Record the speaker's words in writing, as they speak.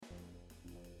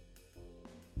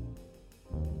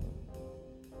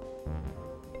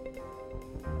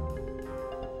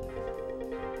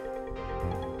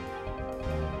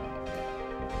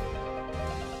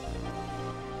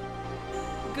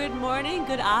good morning,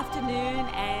 good afternoon,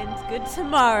 and good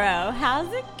tomorrow.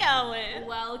 How's it going?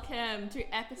 Welcome to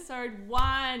episode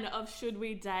 1 of Should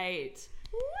We Date?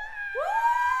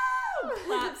 Woo!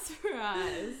 Claps for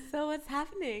us. So what's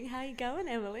happening? How you going,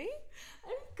 Emily?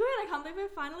 I'm good. I can't believe we're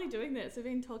finally doing this. We've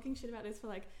been talking shit about this for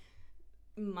like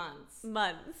months.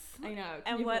 I know.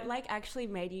 And what actually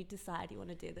made you decide you want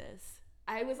to do this?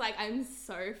 I was like, I'm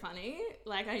so funny.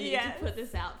 Like, I need to put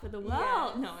this out for the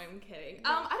world. Yes. No, I'm kidding.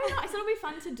 I don't know. I thought it'd be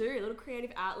fun to do. A little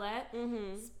creative outlet.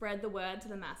 Mm-hmm. Spread the word to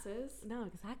the masses. No,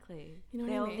 exactly. You know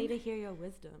what they I all mean? need to hear your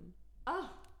wisdom. Oh.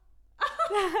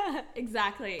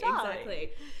 Exactly.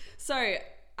 So,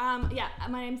 my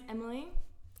name's Emily.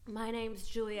 My name's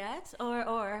Juliette,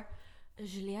 or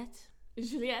Juliette.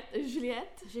 Juliette.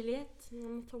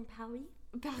 I'm from Paris.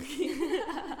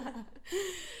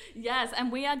 Yes,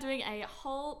 and we are doing a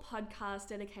whole podcast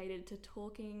dedicated to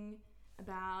talking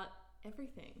about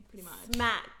everything, pretty much.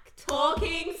 Smack.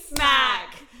 Talking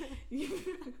smack.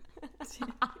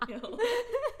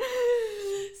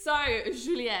 So,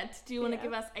 Juliette, do you want to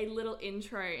give us a little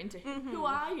intro into who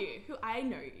are you? Who I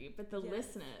know you, but the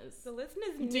listeners. The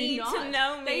listeners need to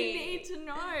know me. They need to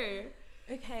know.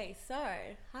 Okay, so,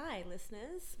 hi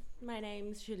listeners. My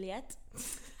name's Juliette.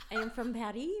 I am from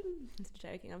Paris. Just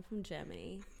joking, I'm from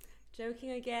Germany.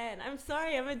 Joking again. I'm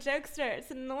sorry, I'm a jokester.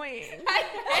 It's annoying. I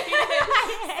hate it.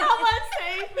 Someone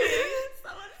save me.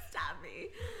 Someone stab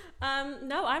me.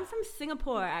 No, I'm from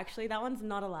Singapore, actually. That one's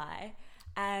not a lie.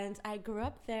 And I grew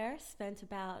up there, spent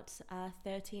about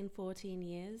 13, 14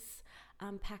 years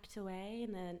packed away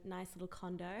in a nice little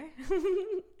condo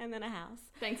and then a house.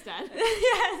 Thanks, Dad.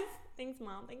 Yes. Thanks,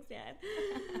 Mom. Thanks, Dad.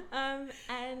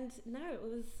 And no, it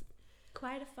was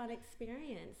quite a fun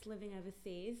experience living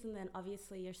overseas, and then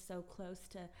obviously you're so close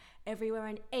to everywhere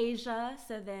in Asia,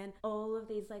 so then all of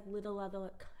these like little other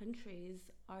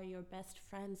countries are your best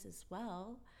friends as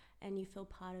well, and you feel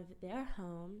part of their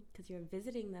home because you're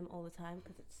visiting them all the time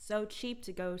because it's so cheap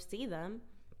to go see them.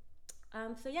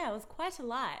 So yeah, it was quite a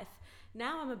life.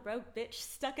 Now I'm a broke bitch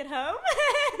stuck at home.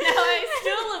 No, I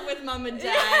still live with Mum and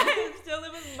Dad. I still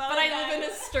live with Mum but and Dad. I live in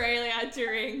Australia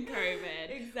during COVID.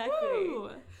 Exactly. Woo.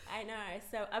 I know.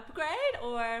 So upgrade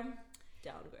or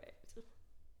downgrade?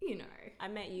 You know. I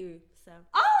met you, so.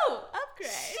 Oh!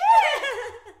 Upgrade.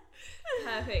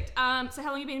 Perfect. So how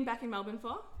long have you been back in Melbourne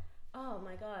for? Oh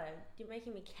my god. You're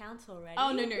making me count already.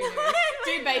 Oh, no.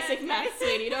 Do basic maths,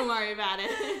 sweetie. Don't worry about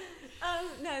it.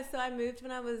 No, so I moved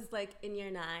when I was like in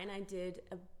year 9. I did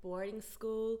a boarding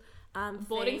school.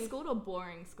 Boarding school or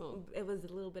boring school? It was a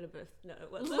little bit of both. No, it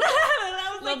wasn't.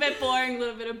 A little bit boring, a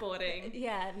little bit of boarding.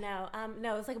 Yeah, no.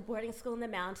 No, it was like a boarding school in the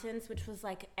mountains, which was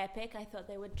like epic. I thought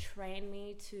they would train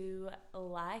me to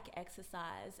like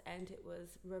exercise, and it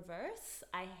was reverse.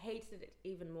 I hated it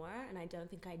even more, and I don't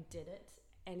think I did it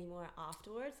anymore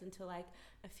afterwards until like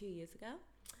a few years ago.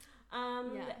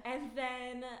 And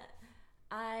then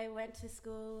I went to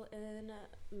school in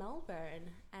Melbourne,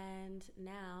 and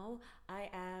now I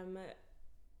am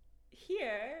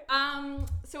here.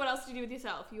 So what else do you do with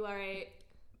yourself? You are a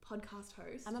podcast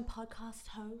host. I'm a podcast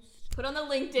host. Put on the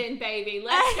LinkedIn, baby.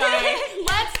 Let's go.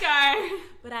 Let's go.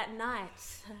 But at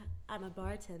night, I'm a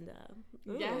bartender.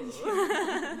 Yes.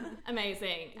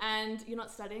 Amazing. And you're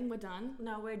not studying? We're done?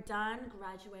 No, we're done.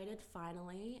 Graduated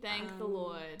finally. Thank the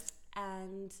Lord.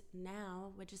 And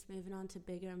now we're just moving on to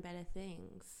bigger and better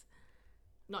things.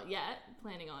 Not yet.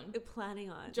 Planning on.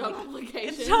 Job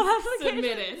applications.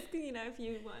 Submitted. You know, if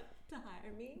you want to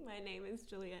hire me, my name is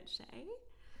Juliette Shea.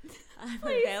 I'm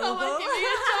Please, available. someone give me a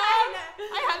job.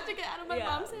 I have to get out of my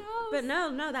mom's house. But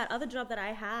no, that other job that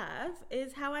I have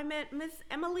is how I met Miss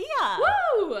Emilia.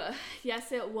 Woo!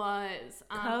 Yes, it was.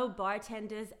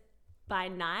 Co-bartenders by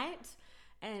night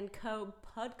and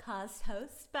co-podcast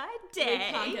hosts by day.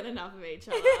 We can't get enough of each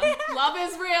other. Love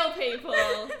is real, people.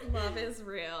 Love is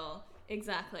real.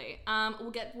 Exactly.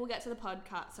 We'll get to the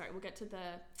podcast. Sorry, we'll get to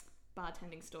the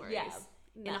bartending stories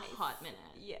in a hot minute.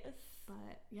 Yes.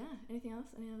 But yeah, anything else?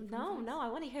 Any other No, I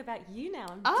want to hear about you now.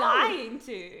 I'm dying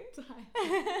to.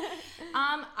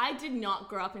 I did not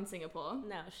grow up in Singapore.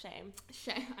 No, shame.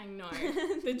 I know.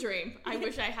 The dream. I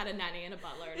wish I had a nanny and a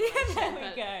butler and all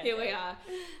that shit, but here we are.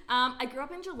 I grew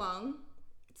up in Geelong.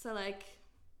 So like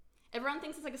everyone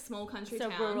thinks it's like a small country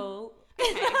town. So rural.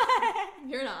 Okay.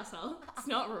 You're an arsehole. It's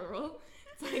not rural.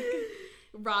 It's like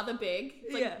rather big.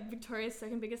 It's like Victoria's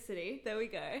second biggest city. There we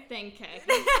go. Thank you.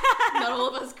 Not all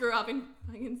of us grew up in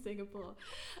fucking Singapore.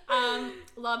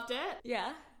 Loved it. Yeah.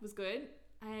 It was good.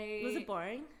 Was it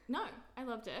boring? No, I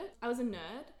loved it. I was a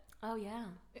nerd. Oh yeah.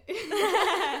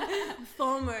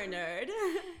 Former nerd.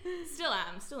 Still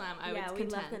am. I would we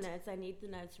contend. love the nerds. I need the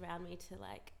nerds around me to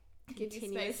like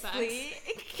continuously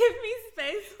give me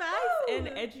space facts and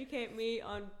educate me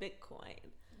on Bitcoin.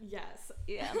 Yes.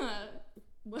 Yeah.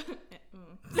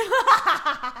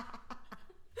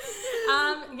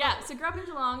 So grew up in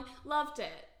Geelong, loved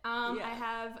it. I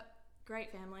have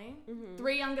great family,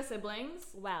 3 younger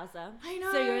siblings. Wowza. I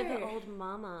know. So you're the old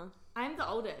mama. I'm the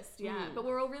oldest, yeah, but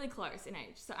we're all really close in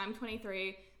age. So I'm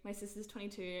 23, my sister's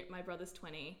 22, my brother's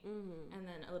 20, and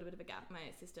then a little bit of a gap.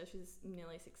 My sister, she's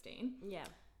nearly 16. Yeah.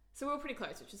 So we're all pretty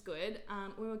close, which is good.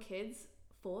 When we were kids,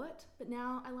 fought, but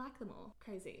now I like them all.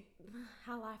 Crazy.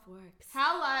 How life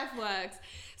works.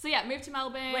 So yeah, moved to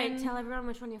Melbourne. Wait, tell everyone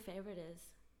which one your favorite is.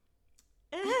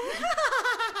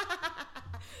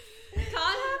 Can't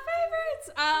have favorites.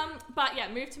 But yeah,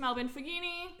 moved to Melbourne for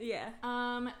uni. Yeah.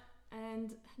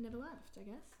 And never left, I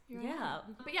guess. Here I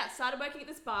am. But yeah, started working at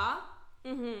this bar.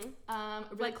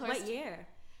 Really close. What year?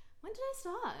 When did I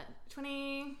start?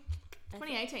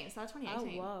 2018. Started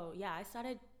 2018. Oh, whoa. Yeah, I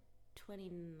started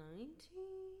 2019.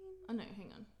 Oh, no,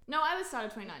 hang on. No, I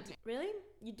started 2019. Really?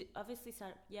 You obviously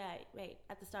started,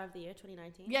 at the start of the year,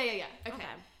 2019? Yeah. Okay.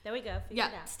 There we go. Figure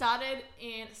it out. Started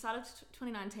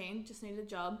 2019, just needed a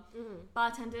job.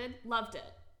 Bartended, loved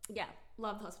it. Yeah.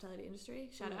 Love the hospitality industry.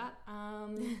 Shout out.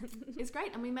 It's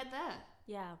great. And we met there.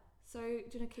 Yeah. So, do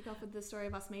you want to kick off with the story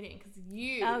of us meeting? Because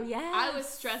I was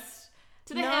stressed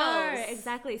to the hills. No,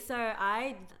 exactly. So,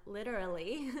 I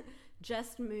literally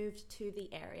just moved to the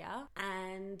area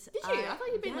and... Did you? I thought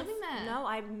you'd been living there. No,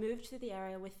 I moved to the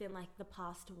area within like the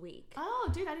past week. Oh,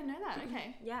 dude, I didn't know that.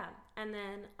 Okay. Yeah. And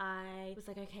then I was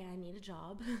like, okay, I need a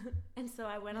job. And so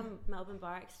I went on Melbourne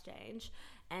Bar Exchange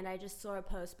and I just saw a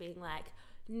post being like,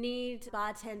 need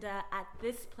bartender at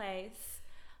this place.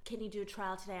 Can you do a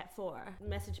trial today at 4?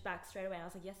 Message back straight away. I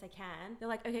was like, yes, I can. They're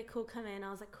like, okay, cool, come in.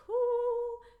 I was like, cool.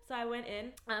 So I went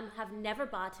in. Have never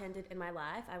bartended in my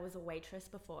life. I was a waitress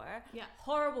before. Yeah.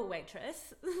 Horrible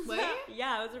waitress. Were you?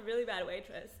 Yeah, I was a really bad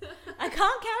waitress. I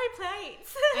can't carry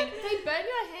plates. And they burn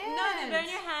your hand. No, they burn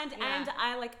your hand, and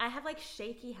I have like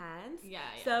shaky hands. Yeah.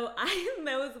 So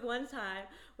there was one time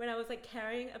when I was like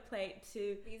carrying a plate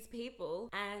to these people,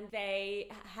 and they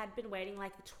had been waiting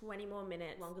like 20 more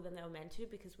minutes longer than they were meant to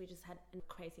because we just had a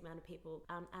crazy amount of people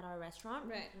at our restaurant.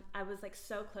 Right. I was like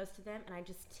so close to them, and I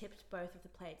just tipped both of the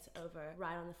plates over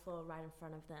right on the floor, right in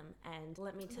front of them. And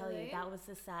let me tell you, that was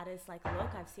the saddest like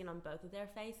look I've seen on both of their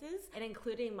faces, and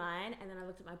including mine. And then I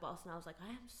looked at my boss, and I was like, I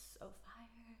am so fired.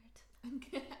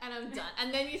 And I'm done.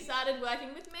 And then you started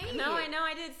working with me. No, I know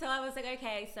I did. So I was like,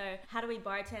 okay, so how do we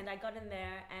bartend? I got in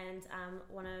there, and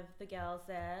one of the girls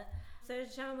there, so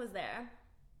Gemma was there,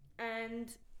 and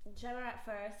Gemma at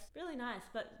first, really nice,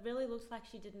 but really looked like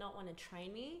she did not want to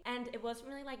train me. And it wasn't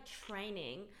really like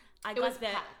training. I got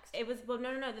there. Packed. It was, well,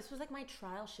 no. This was like my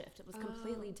trial shift. It was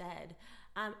completely dead.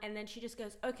 And then she just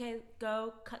goes, okay,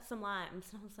 go cut some limes.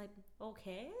 And I was like,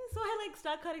 okay. So I like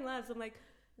start cutting limes. I'm like,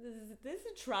 is this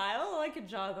a trial or like a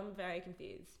job? I'm very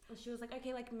confused. And she was like,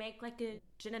 okay, like make like a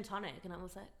gin and tonic. And I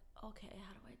was like, okay,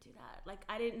 how do I do that? Like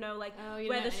I didn't know like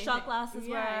where the shot glasses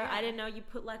were. I didn't know you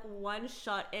put like one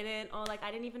shot in it, or like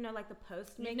I didn't even know like the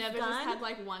post mix. You've never gun. Just had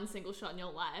like one single shot in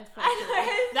your life.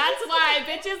 That's why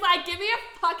bitches like give me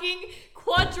a fucking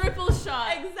quadruple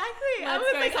shot. Exactly. I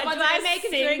was like, do I make a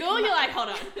single? You're like, hold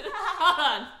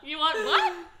on. You want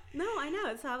what? No, I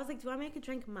know. So I was like, do I make a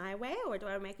drink my way or do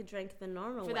I make a drink the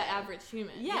normal way? For the average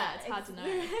human. Yeah, it's hard to know.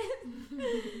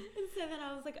 And so then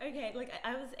I was like, okay, like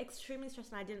I was extremely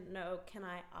stressed and I didn't know, can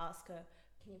I ask her,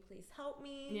 can you please help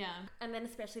me? Yeah. And then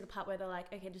especially the part where they're like,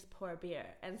 okay, just pour a beer.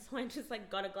 And so I just like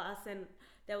got a glass and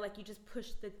they were like, you just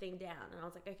push the thing down. And I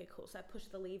was like, okay, cool. So I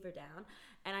pushed the lever down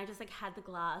and I just like had the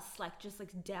glass like just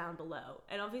like down below.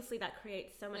 And obviously that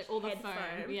creates so much like all head the foam.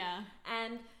 foam. Yeah.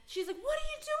 And she's like, what are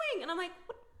you doing? And I'm like,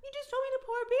 what? You just told me to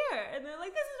pour a beer. And they're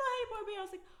like, this is not how you pour a beer. I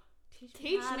was like,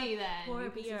 teach me then. Pour a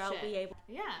beer, I'll be able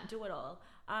to do it all.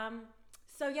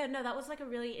 So yeah, no, that was like a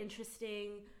really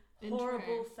interesting,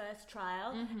 horrible first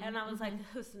trial. And I was like,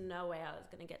 there's no way I was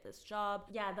going to get this job.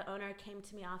 Yeah, the owner came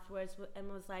to me afterwards and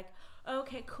was like,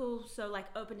 okay, cool. So like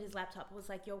opened his laptop, was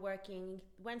like, you're working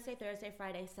Wednesday, Thursday,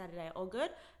 Friday, Saturday, all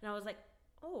good? And I was like,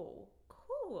 oh,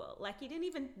 cool. Like you didn't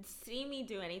even see me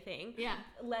do anything. Yeah.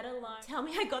 Let alone tell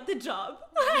me I got the job.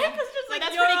 Because just like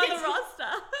that's you're on the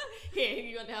roster. Here,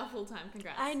 you got now full time.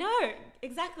 Congrats. I know.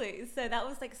 Exactly. So that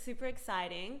was like super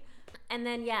exciting. And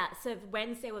then so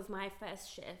Wednesday was my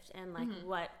first shift, and like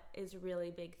what is a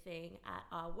really big thing at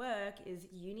our work is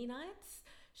uni nights.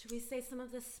 Should we say some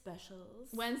of the specials?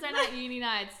 Wednesday night uni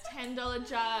nights, $10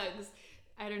 jugs.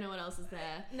 I don't know what else is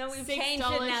there. No, we've changed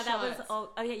it now. Shots. That was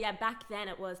all. Oh yeah. Back then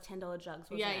it was $10 jugs.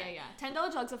 Wasn't it?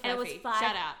 $10 jugs are fluffy.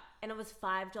 Shout out. and it was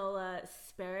 $5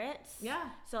 spirits. Yeah.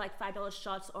 So like $5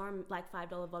 shots or like $5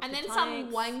 vodka And then tonics.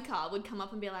 some wanker would come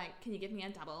up and be like, "Can you give me a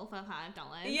double for $5?"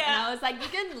 Yeah. And I was like, you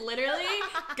can literally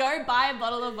go buy a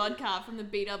bottle of vodka from the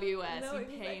BWS. No, you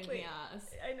pain in the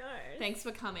ass. I know. Thanks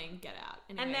for coming. Get out.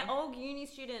 Anyway. And they're all uni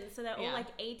students, so they're all Yeah. like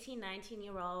 18,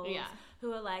 19-year-olds Yeah.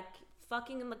 who are like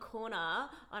fucking in the corner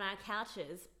on our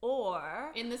couches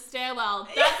or in the stairwell.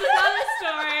 That's another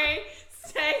story.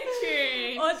 Stay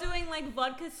tuned. or doing like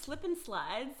vodka slip and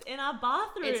slides in our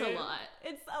bathroom. It's a lot.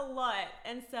 It's a lot.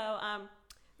 And so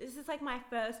this is like my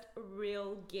first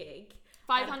real gig.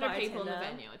 500 people in the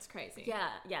venue. It's crazy.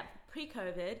 Yeah,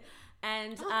 pre-COVID.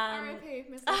 And R.I.P.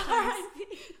 Mr. R.I.P.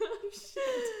 Oh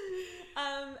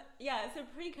shit. Yeah, so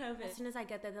pre-COVID, as soon as I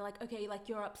get there, they're like, okay, like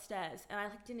you're upstairs, and I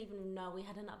like didn't even know we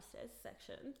had an upstairs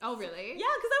section. Oh really? Yeah,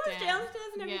 because I was Damn.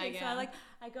 downstairs and everything. Yeah. So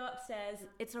I go upstairs.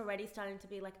 It's already starting to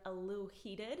be like a little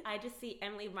heated. I just see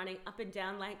Emily running up and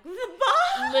down like the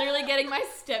bar. Literally getting my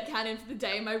step count in for the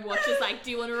day. My watch is like,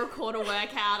 do you want to record a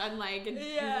workout? I'm like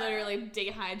literally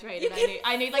dehydrated.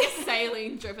 I need like a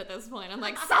saline drip at this point. I'm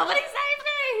like, somebody save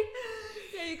me!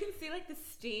 Yeah, you can see like the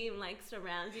steam like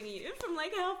surrounding you from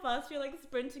like how fast you're like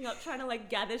sprinting up trying to like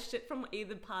gather shit from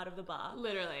either part of the bar.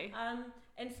 Literally.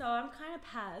 And so I'm kind of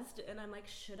pazzed and I'm like,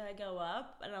 should I go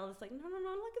up? And I was like, no,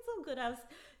 like it's all good. I was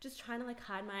just trying to like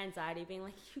hide my anxiety, being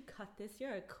like, you got this,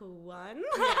 you're a cool one.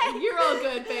 Yeah, you're all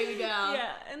good, baby girl.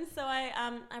 Yeah, and so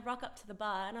I rock up to the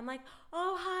bar and I'm like,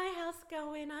 oh hi, how's it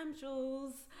going? I'm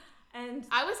Jules. And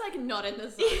I was like not in the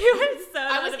zone. You were so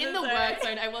I was out of in the zone. work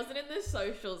zone. I wasn't in the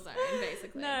social zone,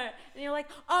 basically. No, and you're like,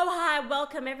 oh hi,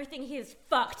 welcome. Everything here's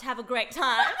fucked. Have a great time.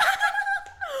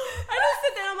 I just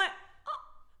sit there. I'm like,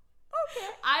 oh,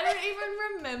 okay. I don't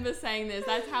even remember saying this.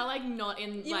 That's how like not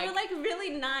in. You were like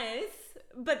really nice,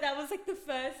 but that was like the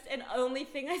first and only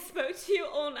thing I spoke to you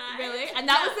all night. Really, and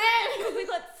that was it. Because we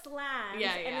got slammed.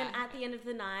 Yeah. And then at the end of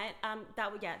the night,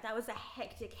 that was a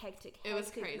hectic. It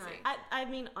was crazy. Night. I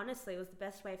mean, honestly, it was the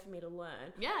best way for me to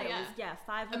learn. Yeah. It was,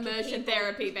 500 Immersion people.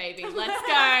 therapy, baby. Let's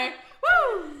go.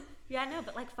 Woo! Yeah, no,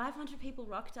 but like 500 people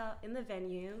rocked up in the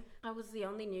venue. I was the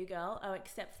only new girl,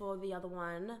 except for the other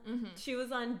one. Mm-hmm. She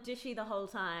was on Dishy the whole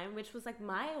time, which was like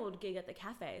my old gig at the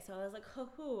cafe. So I was like,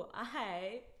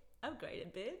 I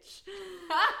upgraded, bitch.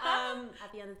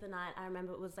 At the end of the night, I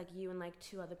remember it was like you and like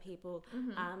two other people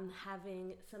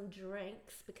having some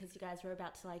drinks because you guys were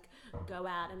about to like go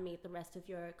out and meet the rest of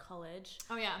your college.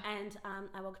 Oh yeah. And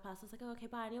I walked past. I was like, oh, okay,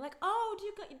 bye. And you're like, oh, do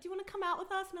you want to come out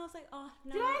with us? And I was like, oh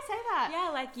no. Did I say that?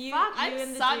 Yeah, like you. Fuck, you I'm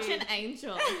and the such dude. an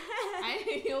angel.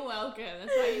 You're welcome.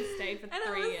 That's why you stayed for And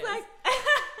 3 years. Like,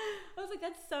 I was like,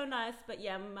 that's so nice, but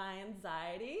yeah, my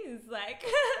anxiety is like,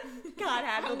 can't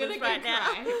handle this right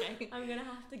now. Okay. I'm gonna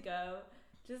have to go,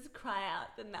 just cry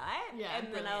out the night, Yeah, and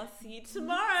brilliant. then I'll see you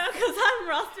tomorrow because I'm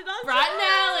rusted on Bright and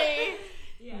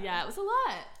tomorrow. early. Yeah, it was a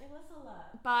lot. It was a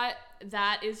lot. But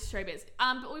that is showbiz.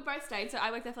 But we both stayed. So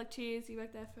I worked there for like 2 years. You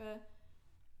worked there for,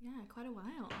 quite a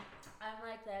while. I'm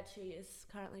like there 2 years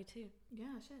currently too. Yeah,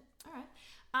 shit. All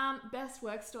right. Best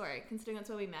work story, considering that's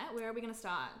where we met. Where are we going to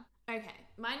start? Okay,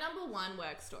 my number one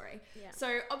work story. Yeah.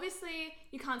 So obviously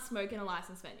you can't smoke in a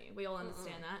licensed venue. We all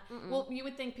understand that. Mm-mm. Well, you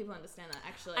would think people understand that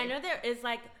actually. I know there is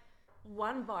like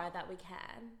one bar that we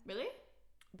can. Really?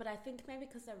 But I think maybe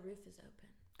because their roof is open.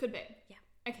 Could be. Yeah.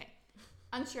 Okay.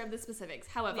 Unsure of the specifics.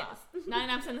 However, yes.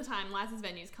 99% of the time, licensed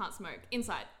venues can't smoke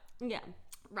inside. Yeah.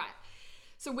 Right.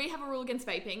 So we have a rule against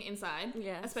vaping inside.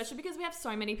 Yes. Especially because we have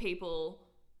so many people.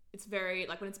 It's very,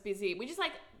 like when it's busy, we just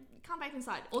like can't vape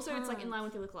inside. Also, it's like in line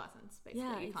with your liquor license, basically.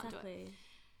 Yeah, you can't exactly. do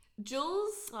it.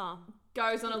 Jules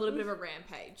goes on a little bit of a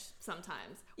rampage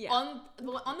sometimes. Yeah.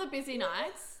 On the busy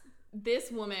nights,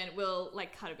 this woman will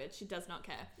like cut a bitch. She does not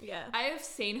care. Yeah. I have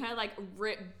seen her like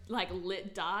rip like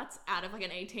lit darts out of like an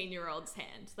 18-year-old's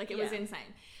hand. Like it was insane.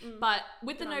 But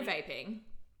with the no vaping.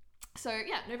 So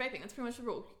yeah, no vaping. That's pretty much the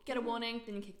rule. Get a warning,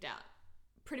 then you're kicked out.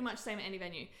 Pretty much same at any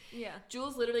venue. Yeah.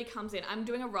 Jules literally comes in. I'm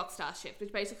doing a rockstar shift,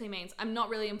 which basically means I'm not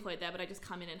really employed there, but I just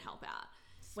come in and help out.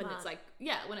 Smart. When it's like,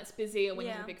 when it's busy or when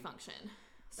you have a big function.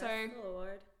 Bless the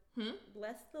Lord.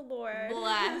 Bless the Lord.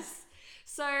 Bless.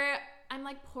 So I'm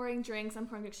like pouring drinks.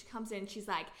 She comes in. She's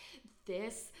like,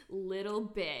 this little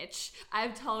bitch.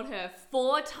 I've told her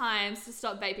 4 times to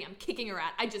stop vaping. I'm kicking her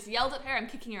out. I just yelled at her. I'm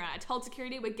kicking her out. I told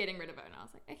security we're getting rid of her. And I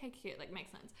was like, okay, cute. Like,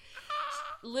 makes sense.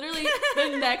 Literally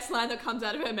the next line that comes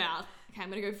out of her mouth, okay, I'm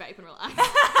gonna go vape and relax.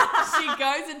 She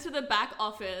goes into the back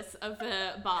office of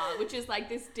the bar, which is like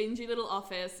this dingy little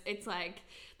office. It's like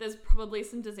there's probably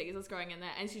some diseases growing in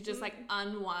there, and she just like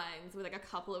unwinds with like a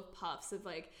couple of puffs of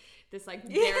like this like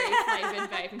berry flavored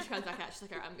vape, and she comes back out. She's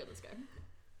like, all right, I'm good, let's go.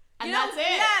 And that's it.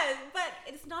 Yeah, but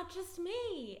it's not just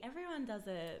me. Everyone does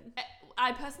it.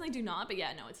 I personally do not, but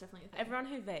yeah, no, it's definitely a thing. Everyone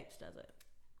who vapes does it.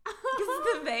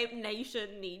 Because the vape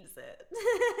nation needs it.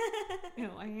 Ew,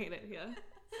 I hate it here.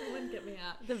 Someone get me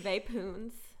out. The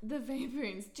vapoons. The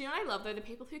vapoons. Do you know what I love though? The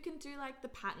people who can do like the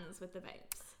patterns with the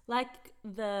vapes. Like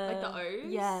the O's?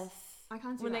 Yes. I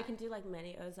can't do when that. they can do like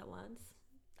many O's at once.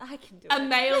 I can do A it.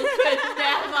 male could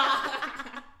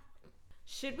never.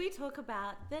 Should we talk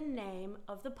about the name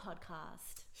of the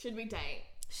podcast? Should we date?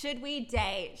 Should we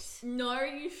date? No,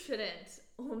 you shouldn't.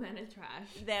 All men are trash.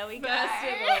 There we go. First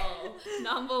of all,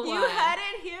 number one. You heard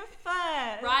it here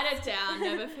first. Write it down.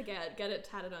 Never forget. Get it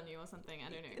tatted on you or something. I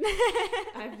don't know.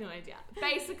 I have no idea.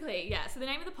 Basically, yeah. So the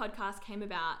name of the podcast came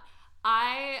about.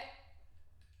 I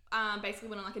basically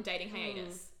went on like a dating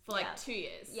hiatus for like 2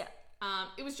 years. Yeah.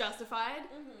 It was justified.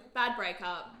 Bad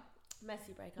breakup.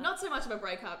 Messy breakup. Not so much of a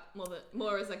breakup,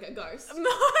 more as like a ghost. More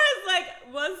as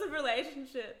like, was the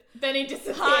relationship? Then he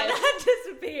disappeared. Partner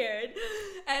disappeared.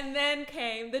 And then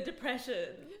came the depression.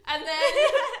 And then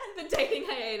the dating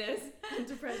hiatus and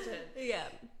depression. Yeah.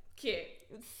 Cute.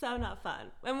 It's so not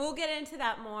fun. And we'll get into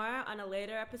that more on a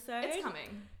later episode. It's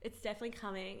coming. It's definitely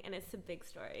coming, and it's a big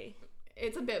story.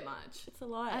 It's a bit much. It's a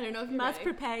lot. I don't know if you you're must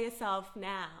ready. prepare yourself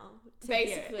now.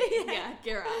 Basically, yeah,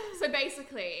 gear up. So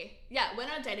basically, yeah,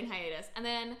 went on a dating hiatus and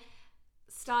then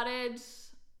started,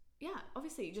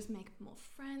 obviously you just make more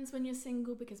friends when you're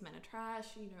single because men are trash,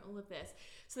 all of this.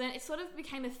 So then it sort of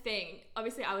became a thing.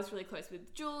 Obviously, I was really close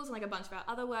with Jules and like a bunch of our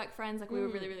other work friends. Like we were a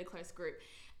really, really close group.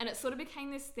 And it sort of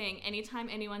became this thing. Anytime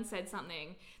anyone said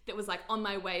something that was like on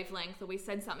my wavelength or we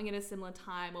said something at a similar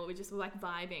time or we just were like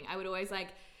vibing, I would always like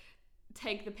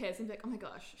take the piss and be like, oh my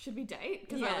gosh, should we date?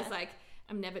 Because I was like,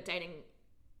 I'm never dating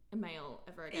a male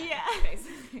ever again. Yeah.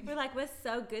 Basically. We're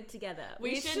so good together.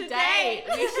 We should date.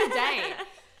 We should date.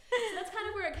 So that's kind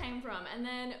of where it came from. And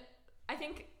then I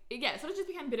think, it sort of just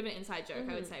became a bit of an inside joke,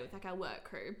 I would say, with like our work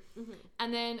crew.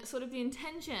 And then sort of the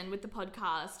intention with the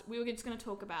podcast, we were just going to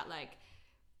talk about like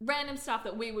random stuff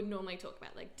that we would normally talk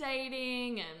about, like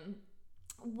dating and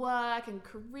work and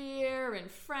career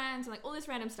and friends and like all this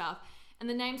random stuff. And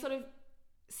the name sort of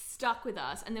stuck with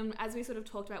us. And then as we sort of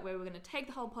talked about where we were going to take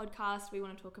the whole podcast, we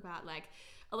want to talk about like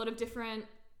a lot of different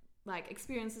like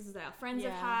experiences that our friends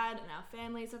have had and our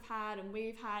families have had and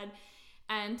we've had.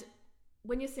 And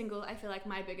when you're single, I feel like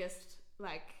my biggest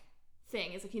like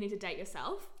thing is like you need to date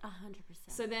yourself. 100%.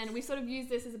 So then we sort of use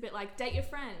this as a bit like date your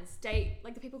friends, date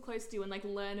like the people close to you and like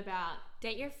learn about.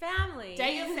 Date your family.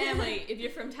 Date your family if you're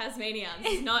from Tasmania.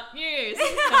 This is not news. No,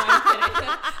 I'm kidding.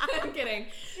 I'm kidding.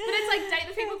 But it's like date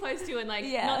the people close to you and like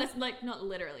not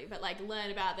literally, but like learn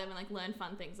about them and like learn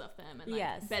fun things off them and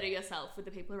like better yourself with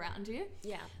the people around you.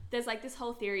 Yeah. There's like this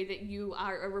whole theory that you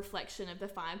are a reflection of the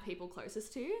 5 people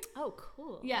closest to you. Oh,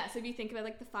 cool. Yeah. So if you think about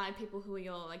like the 5 people who are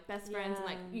your like best friends and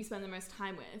like you spend the most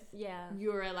time with,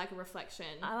 you're like a reflection.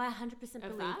 Oh, I 100%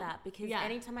 believe that because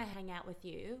anytime I hang out with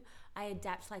you, I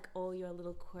adapt like all your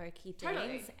little quirky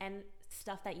things and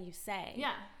stuff that you say.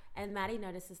 Yeah. And Maddie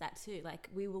notices that too. Like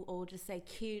we will all just say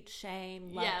cute,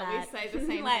 shame, love that. Yeah, we say the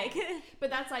same thing. But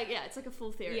that's like, it's like a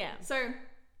full theory. Yeah. So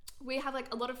we have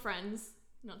like a lot of friends,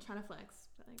 not trying to flex,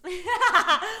 but like,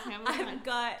 I've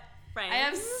got friends. I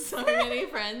have so many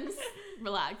friends.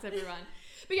 Relax, everyone.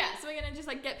 But yeah, so we're going to just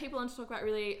like get people on to talk about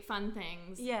really fun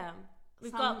things. Yeah.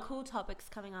 We've got cool topics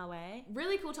coming our way.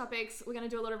 Really cool topics. We're going to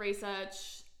do a lot of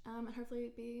research. And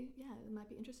hopefully it might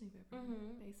be interesting for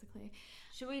everyone, basically.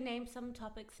 Should we name some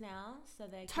topics now so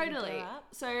they can totally go up?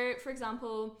 So, for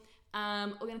example,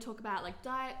 we're going to talk about like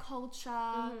diet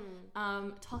culture,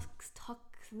 toxic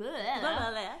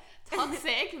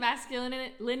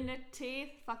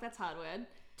masculinity. Fuck, that's a hard word.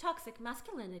 Toxic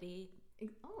masculinity.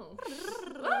 Oh.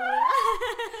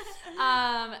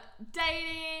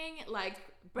 Dating, like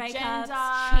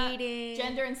breakups, cheating,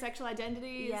 gender and sexual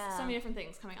identities, so many different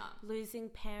things coming up. Losing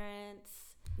parents,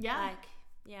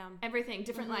 everything,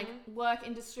 different like work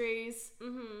industries,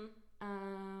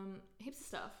 heaps of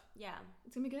stuff. Yeah,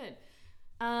 it's gonna be good.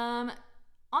 On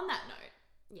that note,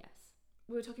 yes,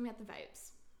 we were talking about the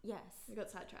vapes. Yes, we got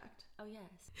sidetracked. Oh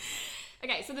yes.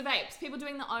 Okay, so the vapes, people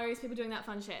doing the O's, people doing that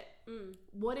fun shit.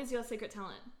 What is your secret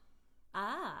talent?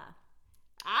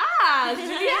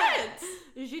 Juliette!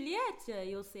 Juliette,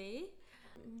 you'll see.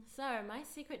 So, my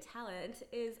secret talent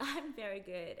is I'm very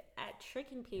good at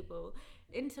tricking people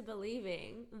into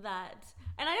believing that,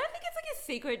 and I don't think it's like a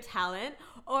secret talent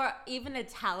or even a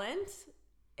talent.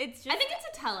 It's just, I think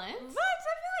it's a talent. But I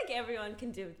feel like everyone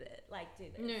can do it. Like, do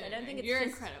this. No, I don't think it's you're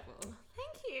just, incredible.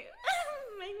 Thank you.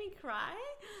 Made me cry.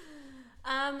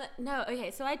 No,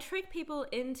 okay, so I trick people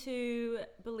into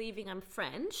believing I'm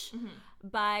French.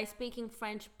 by speaking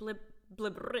French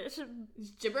gibberish.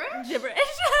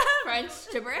 French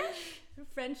gibberish?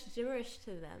 French gibberish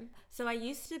to them. So I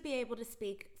used to be able to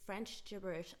speak French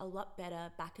gibberish a lot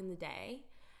better back in the day.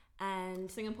 And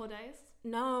Singapore days?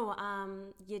 No,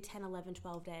 year 10, 11,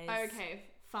 12 days. Okay,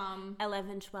 from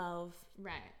 11, 12.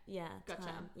 Right. Yeah.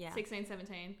 Gotcha. Yeah. 16,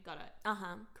 17. Got it.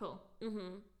 Uh-huh. Cool.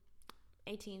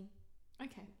 18.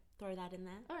 Okay. Throw that in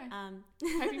there. All right.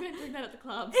 Have you been doing that at the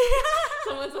club?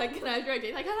 Someone's like, can I have your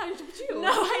ID? Like, I don't you.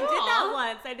 No,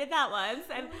 I did that once.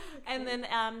 And then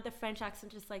the French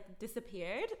accent just like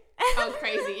disappeared. Oh,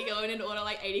 crazy. You go in and order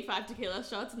like 85 tequila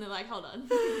shots and they're like, hold on.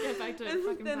 Get back to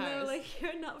fucking then Paris. they were like,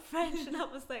 you're not French. And I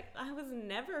was like, I was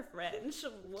never French.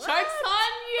 What? Joke's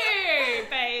on you,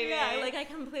 baby. Yeah, like I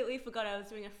completely forgot I was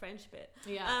doing a French bit.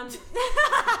 Yeah.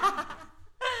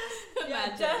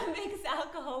 Yeah, don't mix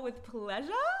alcohol with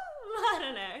pleasure? I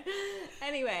don't know.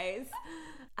 Anyways,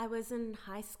 I was in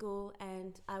high school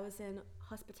and I was in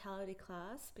hospitality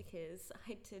class because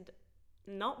I did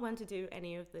not want to do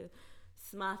any of the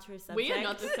smarter subjects. We are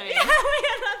not the same. Yeah, we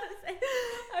are not the same.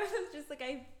 I was just like,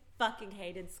 I fucking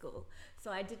hated school.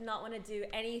 So I did not want to do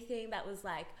anything that was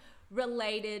like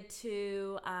related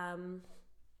to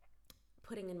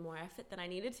putting in more effort than I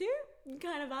needed to,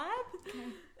 kind of vibe.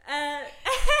 Okay.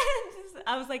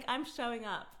 I was like, I'm showing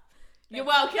up. You're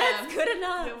welcome. That's good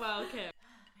enough. You're welcome.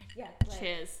 Yeah. Like,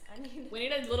 cheers. We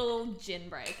need a little gin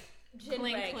break.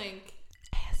 Clink, break. clink.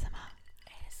 ASMR.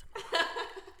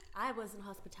 I was in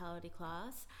hospitality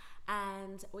class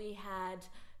and we had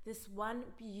this one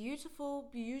beautiful,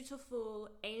 beautiful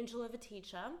angel of a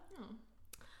teacher. Oh.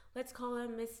 Let's call her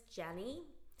Miss Janny.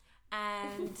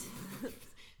 And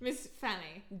Miss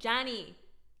Fanny. Janny.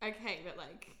 Okay, but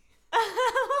like...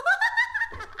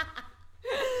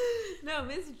 No,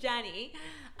 Miss Janny.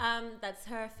 That's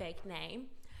her fake name.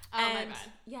 Oh, and my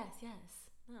bad. Yes.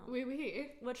 No.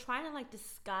 We're trying to like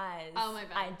disguise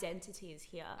identities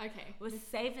here. Okay. We're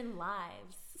saving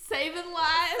lives. Saving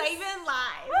lives.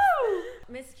 Woo!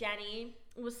 Miss Janny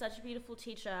was such a beautiful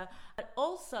teacher, but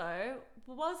also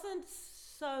wasn't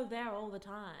so there all the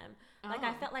time. Like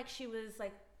I felt like she was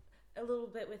like a little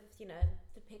bit with, you know,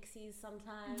 the pixies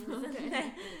sometimes.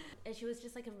 Okay. And she was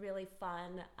just like a really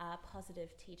fun,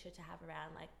 positive teacher to have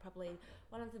around. Like probably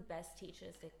one of the best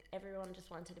teachers. Like everyone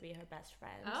just wanted to be her best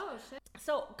friend. Oh, shit.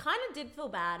 So kind of did feel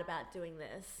bad about doing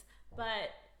this,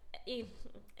 but it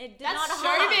did That's not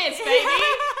showbiz, baby.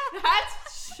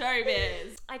 That's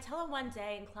showbiz. I tell her one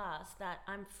day in class that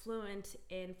I'm fluent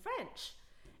in French.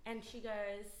 And she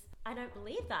goes, I don't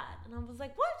believe that. And I was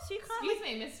like, what? You can't. Excuse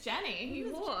me, Miss Janny.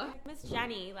 You whore. Miss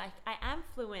Janny, like, I am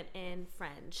fluent in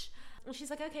French. And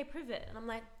she's like, okay, prove it. And I'm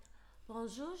like,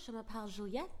 bonjour, je m'appelle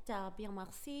Juliette, bien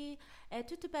merci. Et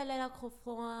toute belle la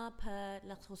confort per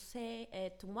la trousse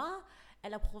et tout moi, et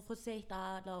la professeur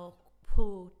dans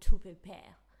pour tout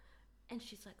père. And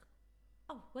she's like,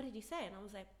 oh, what did you say? And I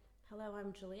was like, hello,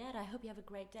 I'm Juliette. I hope you have a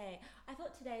great day. I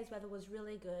thought today's weather was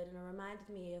really good and it reminded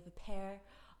me of a pair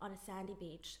on a sandy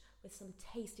beach with some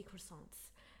tasty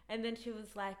croissants. And then she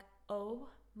was like, oh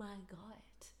my God,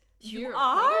 you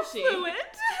are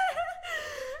fluent?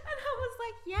 And I was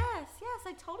like, yes,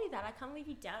 I told you that. I can't believe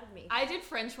you doubted me. I did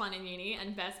French 1 in uni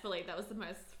and best believe that was the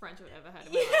most French I've ever heard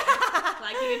in my life.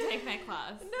 Like, you could take my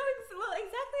class. No, well,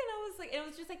 exactly. And I was like, it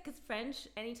was just like, because French,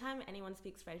 anytime anyone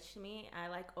speaks French to me, I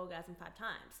like orgasm 5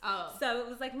 times. Oh. So it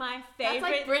was like my favorite.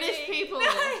 That's like British people.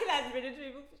 That's British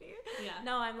people for you. Yeah.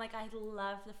 No, I'm like, I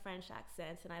love the French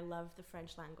accent and I love the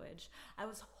French language. I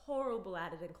was horrible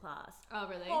at it in class. Oh,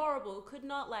 really? Horrible. Could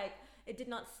not like, it did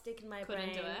not stick in my brain.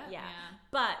 Couldn't do it? Yeah.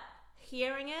 But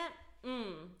hearing it,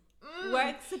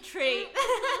 works a treat.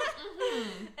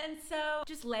 And so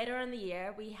just later in the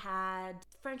year, we had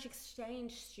French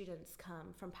exchange students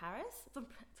come from Paris, from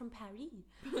Paris.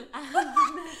 Don't you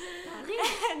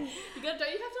have to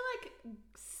like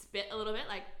spit a little bit,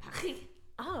 like Paris?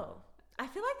 Oh, I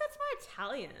feel like that's more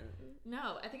Italian.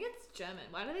 No, I think it's German.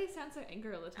 Why do they sound so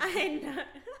angry all the time? I know.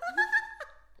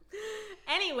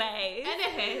 Anywho's,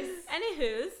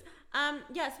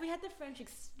 yes, we had the French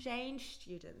exchange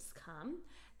students come.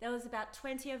 There was about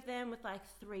 20 of them with like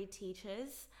 3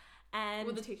 teachers. And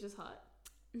were the teachers hot?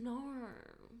 No,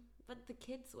 but the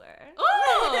kids were.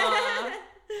 Oh!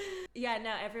 Yeah,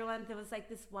 no, everyone, there was like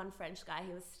this one French guy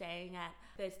who was staying at,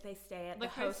 they stay at the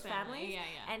host family. Yeah.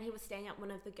 And he was staying at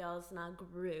one of the girls in our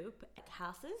group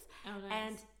houses. Oh, nice.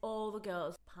 And all the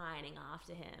girls pining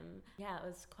after him. Yeah, it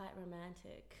was quite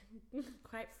romantic.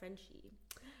 Quite Frenchy.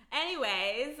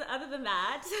 Anyways, other than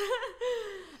that,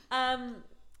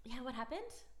 yeah, what happened?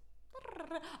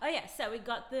 Oh yeah, so we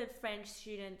got the French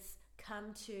students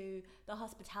come to the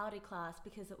hospitality class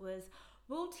because it was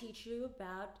we'll teach you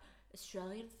about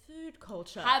Australian food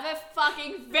culture. Have a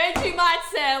fucking Vegemite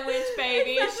sandwich,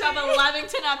 baby. Shove a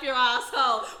Lamington up your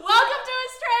asshole. Welcome to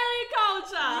Australian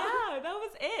culture. Yeah, that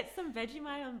was it. Some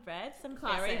Vegemite on bread, some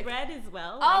fairy bread as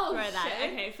well. Oh, throw that shit.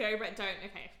 in. Okay, fairy bread.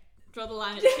 Okay. Draw the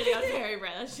line at shitting on fairy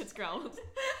bread. That shit's gross.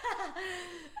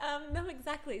 No,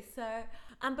 exactly. So,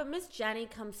 but Miss Janny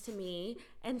comes to me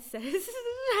and says,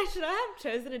 should I have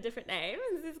chosen a different name?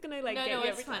 Is this going to get you it's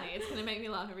every funny. time? It's going to make me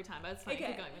laugh every time, but it's fine. Okay.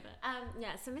 Keep going with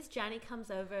it. So Miss Janny comes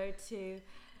over to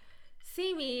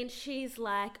see me and she's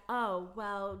like, oh,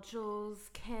 well, Jules,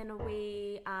 can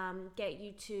we get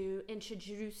you to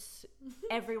introduce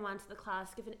everyone to the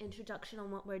class, give an introduction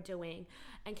on what we're doing,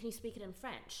 and can you speak it in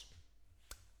French?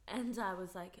 And I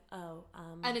was like, oh.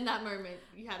 And in that moment,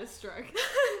 you had a stroke.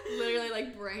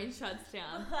 Literally, brain shuts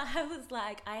down. I was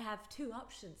like, I have two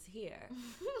options here.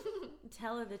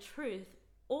 Tell her the truth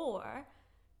or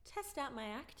test out my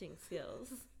acting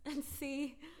skills and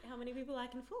see how many people I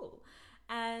can fool.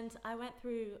 And I went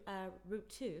through route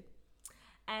 2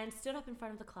 and stood up in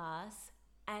front of the class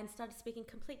and started speaking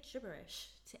complete gibberish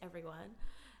to everyone.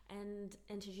 And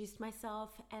introduced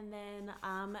myself, and then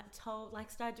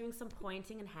started doing some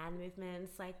pointing and hand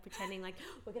movements, pretending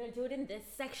we're gonna do it in this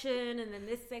section and then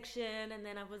this section, and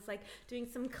then I was doing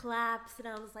some claps, and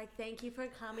I was like, thank you for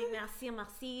coming, merci. Miss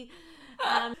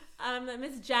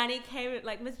Janny came,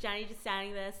 Miss Janny just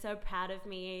standing there, so proud of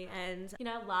me, and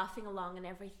laughing along and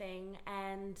everything.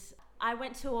 And I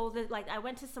went to I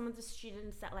went to some of the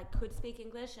students that could speak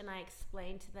English, and I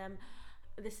explained to them,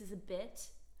 this is a bit.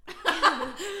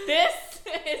 This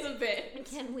is a bit.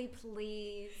 Can we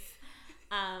please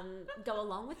go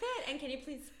along with it? And can you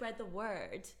please spread the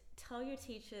word? Tell your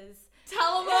teachers.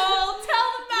 Tell them all.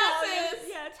 Tell the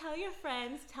masses. Tell your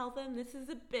friends. Tell them this is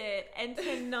a bit. And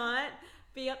to not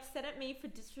be upset at me for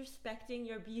disrespecting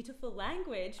your beautiful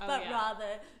language,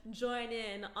 rather join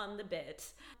in on the bit.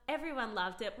 Everyone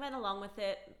loved it. Went along with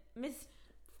it. Miss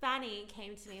Fanny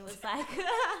came to me and was like, Miss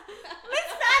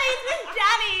Fanny's Miss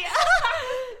Janny.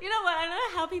 You know what? I don't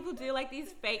know how people do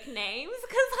these fake names,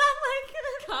 because I'm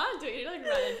can't do it. You write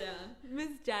it down. Miss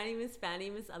Janny, Miss Fanny,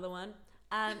 Miss other one.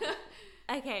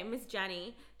 Okay, Miss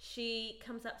Janny, she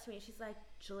comes up to me and she's like,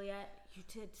 Juliet, you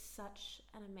did such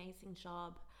an amazing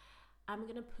job. I'm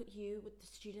going to put you with the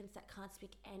students that can't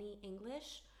speak any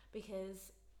English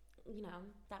because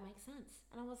that makes sense.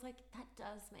 And I was like, that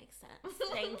does make sense.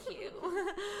 Thank you.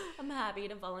 I'm happy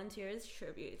to volunteer as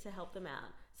tribute to help them out.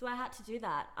 So I had to do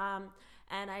that.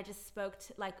 And I just spoke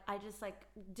to,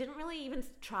 didn't really even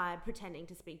try pretending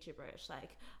to speak gibberish.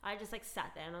 I just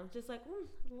sat there and I was just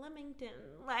Lamington,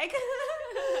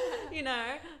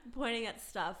 pointing at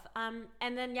stuff. And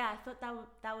then, I thought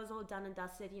that was all done and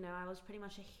dusted. I was pretty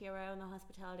much a hero in the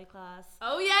hospitality class.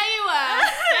 Oh, yeah, you were.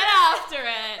 Get after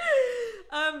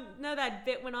it. No, that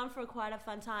bit went on for quite a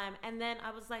fun time. And then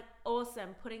I was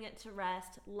awesome, putting it to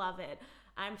rest. Love it.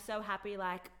 I'm so happy,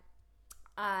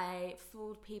 I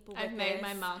fooled people with I've made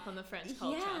my mark on the French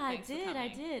culture. Yeah, Thanks I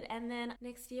did. And then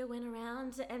next year went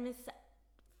around and Miss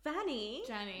Fanny.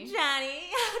 Janny. Because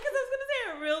I was going to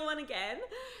say a real one again.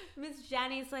 Miss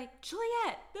Janny's like,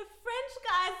 Juliet, the French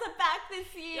guys are back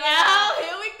this year. Oh,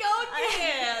 here we go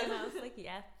again. And I was like,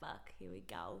 yeah, fuck, here we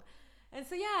go. And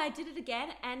so, I did it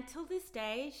again. And till this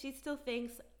day, she still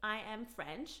thinks I am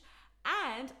French.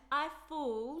 And I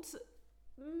fooled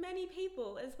many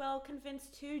people as well,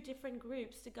 convinced 2 different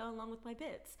groups to go along with my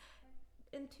bits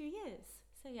in 2 years.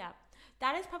 So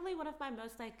that is probably one of my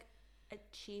most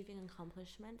achieving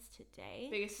accomplishments today.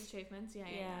 Biggest achievements, yeah.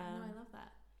 No, I love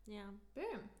that. Yeah.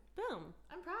 Boom.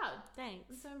 I'm proud. Thanks.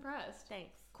 I'm so impressed.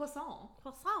 Thanks. Croissant.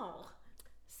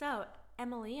 So,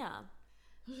 Emilia,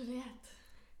 Juliette,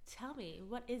 tell me,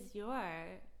 what is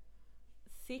your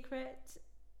secret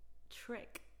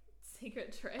trick?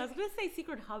 Secret trick? I was going to say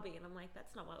secret hobby, and I'm like,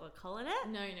 that's not what we're calling it.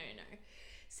 No.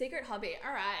 Secret hobby.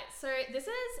 All right. So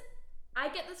I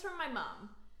get this from my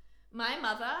mum. My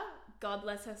mother, God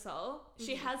bless her soul,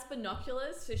 she has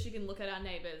binoculars so she can look at our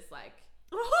neighbours I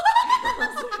don't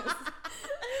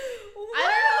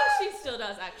know if she still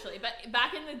does actually, but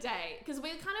back in the day, because we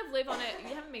kind of live on it.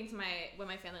 You haven't been to where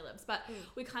my family lives, but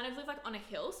we kind of live on a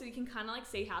hill, so you can kind of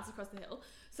see houses across the hill.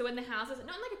 So when the houses,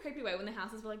 not in a creepy way, when the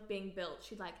houses were being built,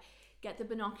 she'd get the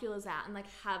binoculars out and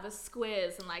have a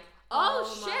squiz and oh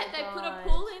shit, they put a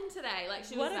pool in today.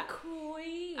 She what was a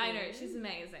queen. I know, she's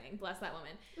amazing. Bless that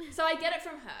woman. So I get it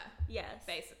from her. Yes.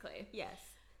 Basically. Yes.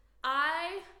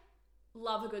 I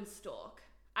love a good stalk.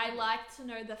 I like to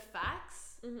know the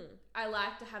facts. Mm-hmm. I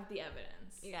like to have the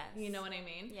evidence. Yes. You know what I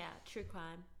mean? Yeah, true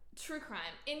crime.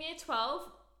 In year 12,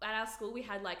 at our school we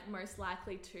had like most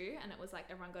likely to, and it was like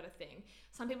everyone got a thing.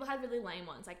 Some people had really lame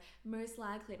ones, like most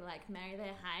likely to like marry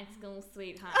their high school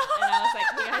sweetheart, and I was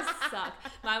like, you guys suck.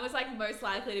 Mine was like most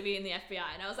likely to be in the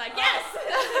FBI, and I was like, yes,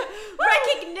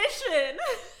 recognition.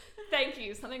 Thank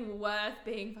you, something worth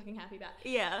being fucking happy about.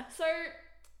 Yeah. So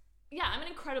yeah, I'm an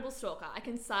incredible stalker. I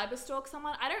can cyber stalk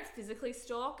someone. I don't physically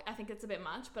stalk. I think it's a bit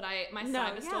much, but my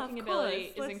cyber stalking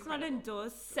ability is incredible. Not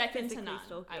endorse second to none,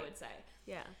 stalking. I would say.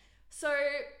 Yeah. So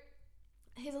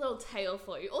here's a little tale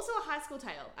for you. Also a high school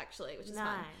tale, actually, which is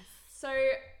fun. So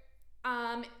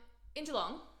in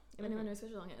Geelong, if anyone knows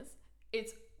where Geelong is,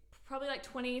 it's probably like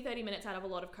 20-30 minutes out of a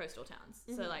lot of coastal towns.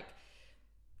 So like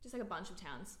just like a bunch of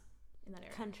towns in that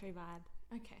area. Country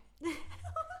vibe. Okay.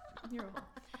 You're a whore.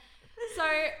 So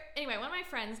anyway, one of my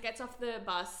friends gets off the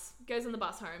bus, goes on the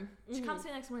bus home. She comes to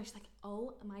me the next morning. She's like,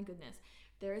 oh my goodness,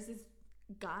 there is this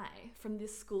guy from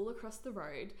this school across the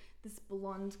road, this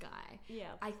blonde guy.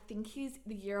 Yeah. I think he's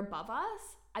the year above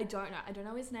us. I don't know. I don't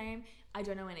know his name. I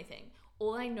don't know anything.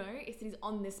 All I know is that he's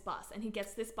on this bus and he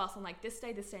gets this bus on like this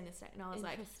day, this day, and this day. And I was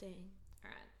like, interesting. All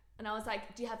right. And I was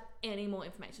like, do you have any more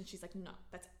information? She's like, no,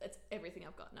 that's everything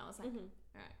I've got. And I was like, all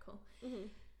right, cool.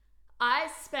 I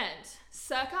spent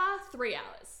circa 3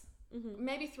 hours,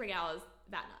 maybe 3 hours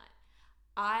that night.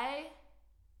 I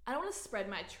don't want to spread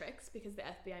my tricks because the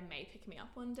FBI may pick me up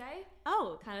one day.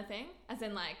 Oh. Kind of thing. As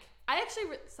in like, I actually,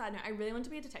 side note, I really want to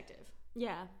be a detective.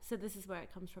 Yeah. So this is where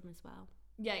it comes from as well.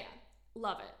 Yeah.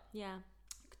 Love it. Yeah.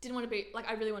 Didn't want to be, like,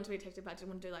 I really want to be a detective, but I didn't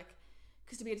want to do like,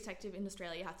 because to be a detective in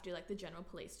Australia, you have to do like the general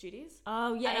police duties.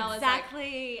 Oh yeah,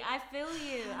 exactly. I feel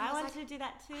you. I want to do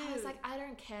that too. I was like, I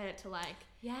don't care to like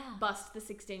bust the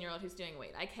 16-year-old who's doing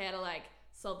weed. I care to like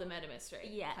solve the murder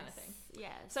mystery kind of thing.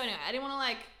 Yes. So anyway, I didn't want to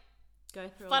like go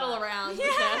through fuddle around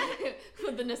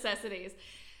with the necessities.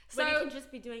 So you can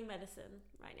just be doing medicine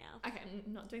right now. Okay,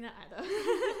 I'm not doing that either.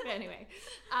 But anyway,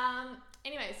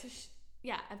 so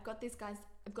I've got this guy's.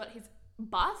 I've got his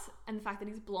bus and the fact that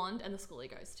he's blonde and the school he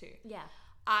goes to. Yeah.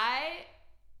 I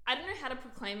don't know how to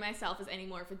proclaim myself as any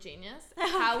more of a genius.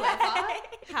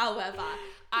 However,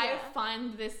 I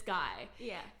find this guy.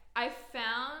 Yeah. I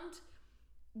found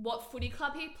what footy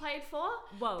club he played for.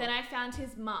 Whoa. Then I found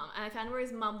his mum, and I found where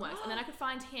his mum works, and then I could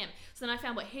find him. So then I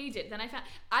found what he did. Then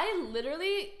I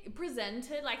literally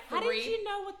presented like 3... How did you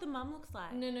know what the mum looks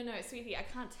like? No, sweetie, I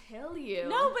can't tell you.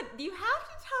 No, but you have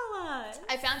to tell us.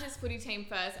 I found his footy team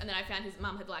first, and then I found his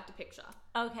mum had liked a picture.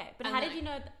 Okay, but how did you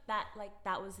know that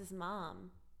that was his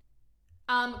mum?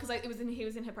 Because he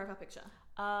was in her profile picture.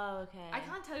 Oh, okay. I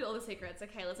can't tell you all the secrets.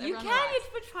 Okay, let's. You can.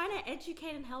 You're trying to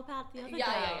educate and help out the other girls.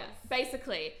 Yeah.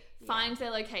 Basically, find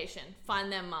their location,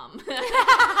 find their mum,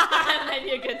 and then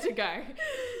you're good to go.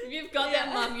 If you've got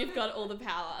their mum, you've got all the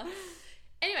power.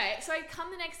 Anyway, so I come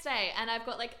the next day and I've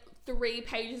got like 3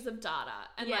 pages of data,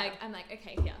 and I'm like,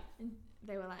 okay, here. And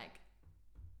they were like,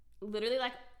 literally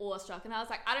like awestruck, and I was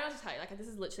like, I don't know what to tell you. Like, this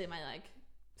is literally my like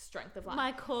strength of life.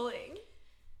 My calling.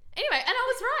 Anyway, and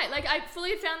I was right. Like, I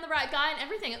fully found the right guy and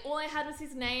everything. And all I had was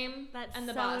his name and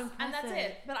the bus. Impressive. And that's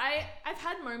it. But I've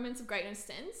had moments of greatness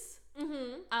since.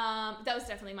 That was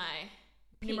definitely my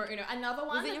numero uno. Another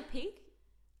one. Was it your peak?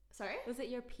 Sorry? Was it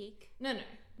your peak? No.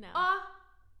 No.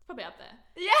 It's probably up there.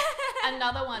 Yeah.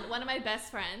 Another one of my best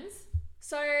friends.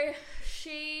 So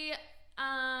she,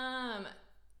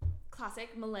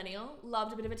 classic millennial,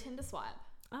 loved a bit of a Tinder swipe.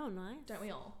 Oh, nice. Don't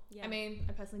we all? Yeah. I mean,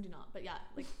 I personally do not, but yeah,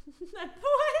 like...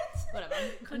 What? Whatever.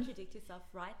 Contradict yourself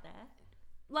right there.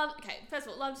 First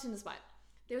of all, loved Tinder swipe.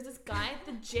 There was this guy at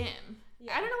the gym.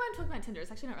 I don't know why I'm talking about Tinder.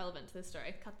 It's actually not relevant to this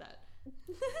story. Cut that.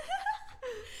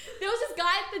 There was this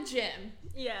guy at the gym.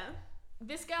 Yeah.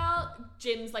 This girl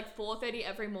gyms like 4:30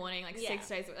 every morning, like 6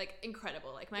 days, like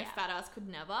incredible. Like my fat ass could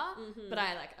never, but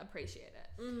I like appreciate it.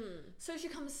 So we're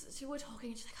talking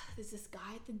and she's like, oh, there's this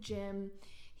guy at the gym.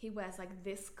 He wears like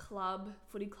this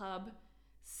footy club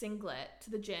singlet to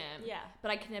the gym. Yeah.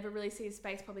 But I can never really see his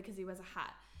face probably because he wears a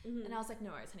hat. And I was like, no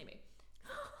worries, honeybee.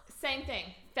 Same thing.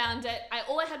 Found it.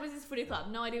 All I had was his footy club.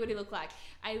 No idea what he looked like.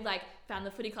 I like found the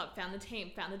footy club, found the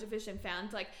team, found the division,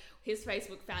 found like his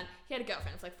Facebook, he had a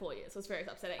girlfriend for like 4 years. So it was very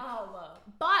upsetting. Oh, wow.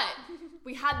 But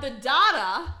we had the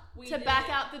data to back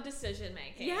out the decision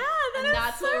making. Yeah, and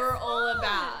that's what we're all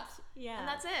about. Yeah. And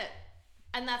that's it.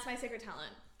 And that's my secret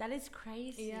talent. That is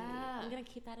crazy. Yeah. I'm going to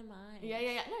keep that in mind.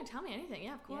 Yeah. No, tell me anything.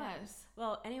 Yeah, of course. Yeah.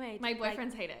 Well, anyway. My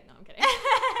boyfriends hate it. No, I'm kidding.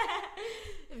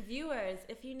 Viewers,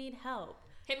 if you need help.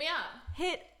 Hit me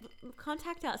up.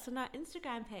 Contact us on our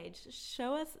Instagram page.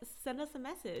 Send us a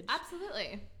message.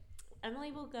 Absolutely.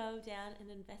 Emily will go down and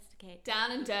investigate.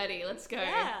 Down and dirty. Let's go.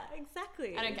 Yeah,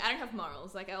 exactly. I don't have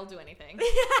morals. Like, I'll do anything.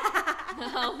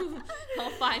 I'll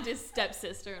find his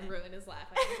stepsister and ruin his life.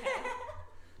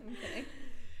 Okay.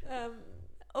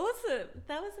 Awesome.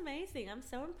 That was amazing. I'm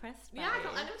so impressed by Yeah, you.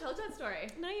 I never told you that story.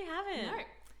 No, you haven't. No.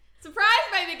 Surprise,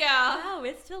 baby girl. Wow,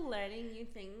 we're still learning new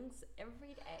things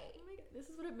every day. Oh my God, this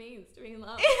is what it means to be in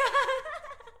love.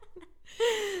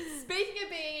 Speaking of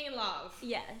being in love.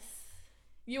 Yes.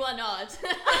 You are not.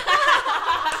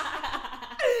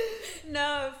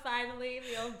 No, finally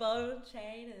the old ball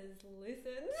chain is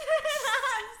loosened.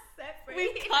 Set free.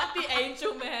 We cut the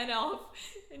angel man off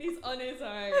and he's on his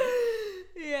own.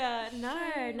 Yeah,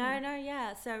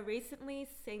 yeah. So recently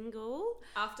single.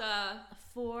 After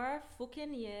 4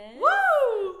 fucking years.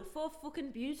 Woo! 4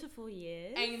 fucking beautiful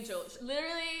years. Angel.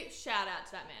 Literally shout out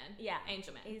to that man. Yeah.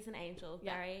 Angel man. He's an angel.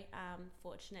 Yeah. Very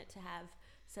fortunate to have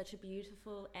such a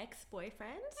beautiful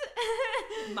ex-boyfriend.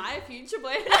 My future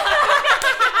boyfriend.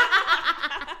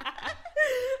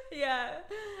 Yeah.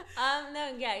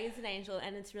 No, yeah, he's an angel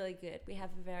and it's really good. We have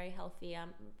a very healthy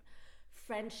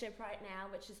friendship right now,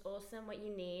 which is awesome, what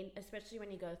you need, especially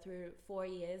when you go through 4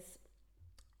 years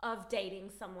of dating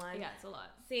someone. Yeah, it's a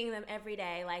lot. Seeing them every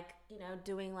day, like, you know,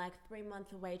 doing like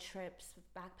 3-month away trips,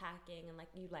 backpacking, and like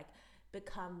you like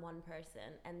become one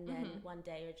person and then one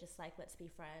day you're just like, let's be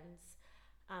friends.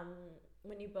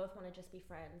 When you both want to just be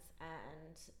friends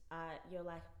and you're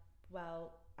like,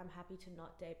 well, I'm happy to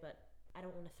not date, but I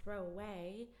don't want to throw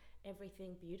away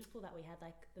everything beautiful that we had.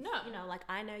 Like, you know, like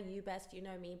I know you best, you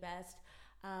know me best.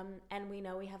 And we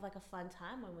know we have like a fun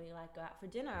time when we like go out for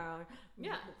dinner or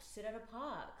sit at a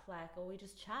park, like, or we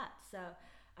just chat. So,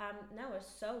 no, we're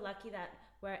so lucky that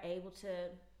we're able to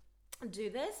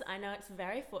do this. I know it's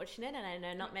very fortunate and I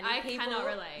know not many people. I cannot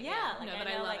relate. Yeah. Like, no, I but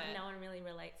know, I love like, it. no one really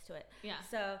relates to it. Yeah.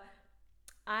 So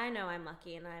I know I'm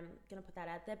lucky and I'm going to put that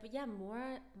out there. But yeah,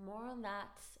 more on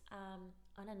that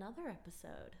on another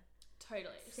episode.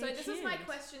 Totally. Stay so this is my tuned.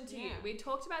 question to you. Yeah. We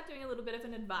talked about doing a little bit of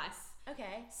an advice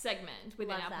segment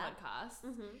within Love our that. podcast.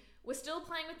 Mm-hmm. We're still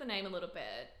playing with the name a little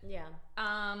bit. Yeah.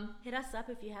 Hit us up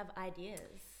if you have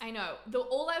ideas. I know.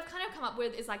 All I've kind of come up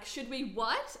with is like, should we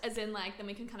what? As in like, then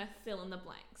we can kind of fill in the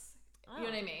blanks. Oh. You know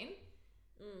what I mean?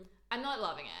 Mm. I'm not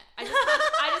loving it. I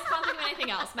just can't think of anything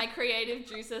else. My creative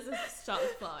juices have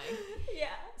stopped flowing. Yeah.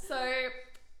 So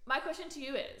my question to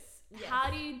you is, how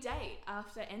do you date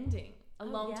after ending a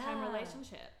long-term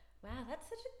relationship? Wow, that's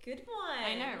such a good one.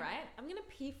 I know, right? I'm going to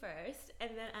pee first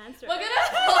and then answer We're going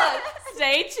to pause.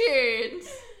 Stay tuned.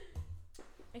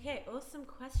 Okay, awesome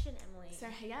question, Emily. So,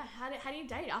 yeah, how do you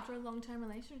date after a long-term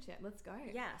relationship? Let's go.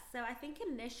 Yeah, so I think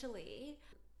initially,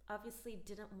 obviously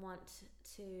didn't want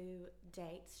to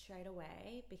date straight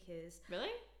away because...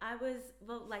 Really? I was,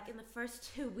 well, like in the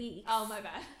first 2 weeks... Oh, my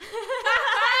bad.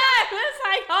 It's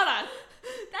like, hold on.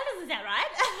 That doesn't sound right.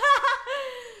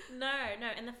 No,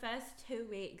 in the first 2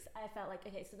 weeks, I felt like,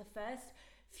 okay, so the first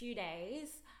few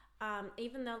days,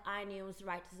 even though I knew it was the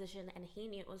right decision and he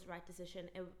knew it was the right decision,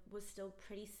 it was still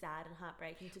pretty sad and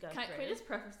heartbreaking to go through. Can we just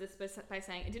preface this by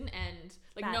saying it didn't end,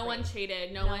 like badly. No one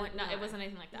cheated, no, it wasn't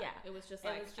anything like that. Yeah. It was just It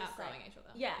like was just outgrowing like- each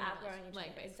other. Yeah, Pretty much. outgrowing each Like,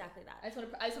 other, basically. exactly that.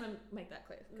 I just want to make that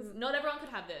clear because not everyone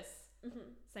could have this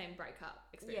same breakup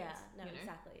experience. Yeah, no, you know?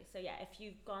 exactly. So yeah, if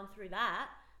you've gone through that,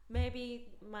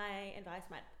 maybe my advice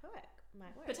might work.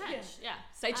 Potential, yeah.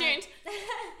 Stay tuned.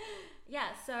 Yeah,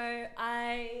 so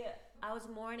I was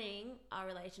mourning our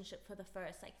relationship for the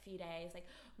first like few days, like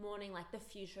mourning like the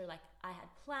future like I had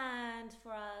planned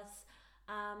for us,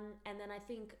 and then I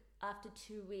think after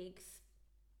 2 weeks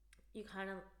you kind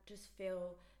of just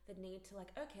feel the need to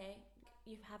like, okay,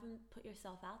 you haven't put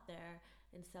yourself out there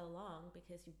in so long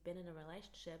because you've been in a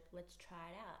relationship, let's try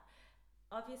it out.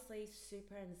 Obviously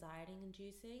super anxiety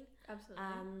inducing, Absolutely.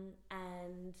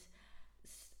 and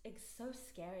it's so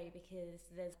scary because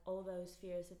there's all those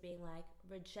fears of being like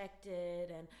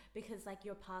rejected, and because like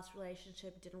your past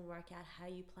relationship didn't work out how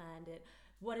you planned it,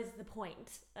 what is the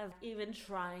point of even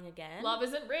trying again? Love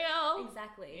isn't real.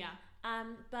 Exactly. Yeah.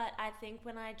 But I think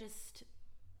when I just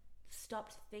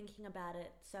stopped thinking about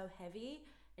it so heavy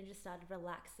and just started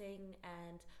relaxing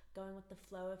and going with the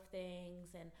flow of things,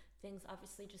 and things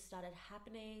obviously just started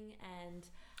happening, and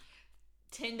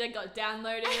Tinder got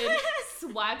downloaded,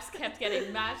 swipes kept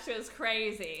getting matched, it was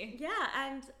crazy. yeah,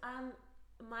 and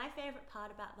my favorite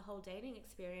part about the whole dating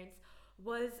experience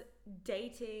was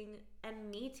dating and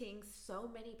meeting so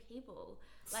many people.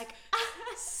 Like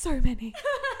so many.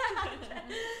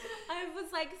 I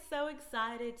was like so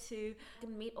excited to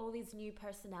meet all these new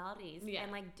personalities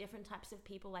and like different types of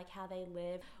people, like how they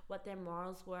live, what their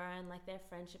morals were, and like their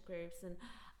friendship groups. And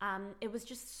it was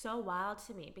just so wild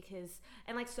to me because,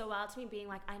 and like so wild to me being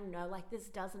like, I know like this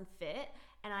doesn't fit,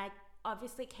 and I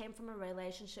obviously came from a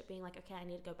relationship being like, okay, I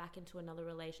need to go back into another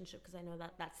relationship because I know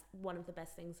that that's one of the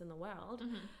best things in the world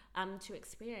to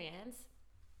experience.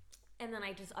 And then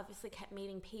I just obviously kept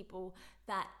meeting people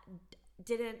that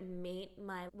didn't meet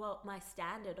my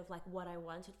standard of like what I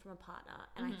wanted from a partner,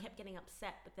 and I kept getting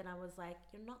upset. But then I was like,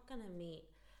 you're not gonna meet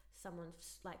someone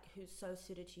like who's so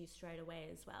suited to you straight away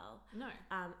as well. No.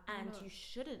 And you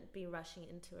shouldn't be rushing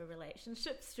into a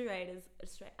relationship straight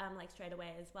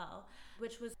away as well,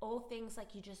 which was all things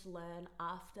like you just learn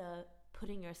after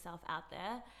putting yourself out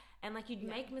there. And like you'd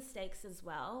make mistakes as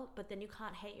well, but then you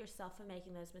can't hate yourself for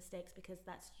making those mistakes because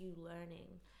that's you learning.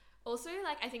 Also,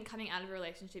 like, I think coming out of a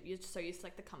relationship, you're just so used to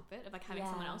like the comfort of like having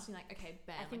someone else. You're like, okay,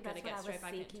 bam, I think like, gotta get straight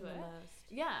back into it.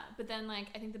 Yeah, but then like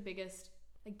I think the biggest,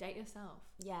 like, date yourself.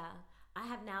 Yeah, I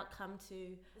have now come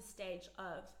to the stage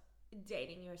of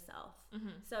dating yourself.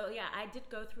 So yeah, I did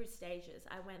go through stages.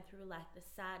 I went through like the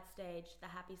sad stage, the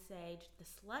happy stage, the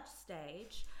slut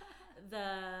stage.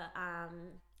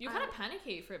 You're kind of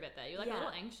panicky for a bit there. You're like a little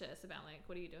anxious about like,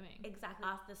 what are you doing? Exactly.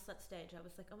 After the slut stage, I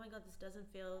was like, oh my god, this doesn't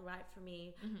feel right for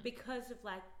me because of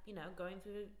like, you know, going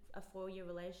through a 4-year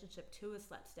relationship to a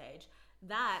slut stage.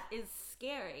 That is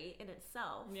scary in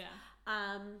itself. Yeah.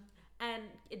 And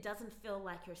it doesn't feel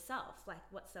like yourself, like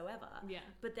whatsoever. Yeah.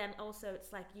 But then also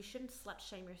it's like you shouldn't slut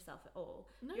shame yourself at all.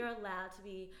 No. You're allowed to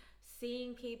be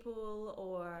seeing people,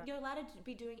 or you're allowed to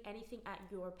be doing anything at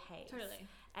your pace. Totally.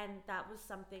 And that was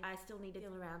something I still need to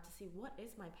feel around to see what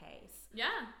is my pace.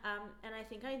 Yeah. And I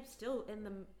think I'm still in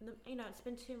the you know, it's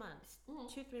been 2 months,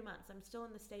 2-3 months. I'm still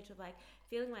in the stage of like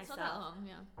feeling myself. It's not that long,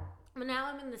 yeah. But now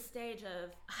I'm in the stage of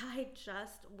I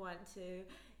just want to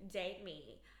date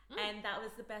me. And that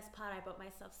was the best part. I bought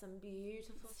myself some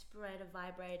beautiful spread of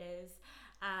vibrators.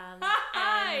 And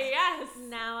yes.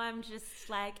 Now I'm just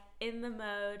like in the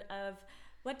mode of,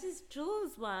 what does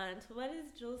Jules want? What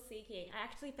is Jules seeking? I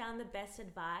actually found the best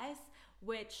advice,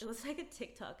 which was like a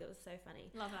TikTok. It was so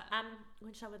funny. Love that.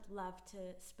 Which I would love to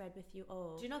spread with you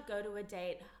all. Do not go to a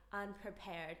date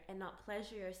unprepared and not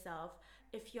pleasure yourself.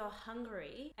 If you're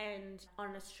hungry and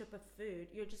on a strip of food,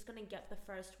 you're just going to get the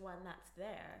first one that's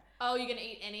there. Oh, you're going to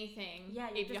eat anything. Yeah,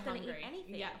 you're just going to eat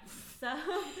anything. Yeah. So that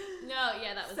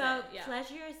was it. So yeah.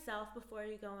 Pleasure yourself before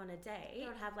you go on a date. You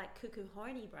don't have like cuckoo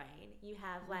horny brain. You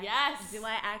have like, do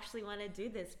I actually want to do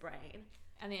this brain?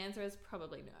 And the answer is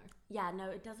probably no. Yeah, no,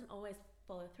 it doesn't always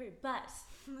follow through, but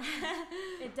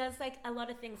it does, like, a lot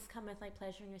of things come with like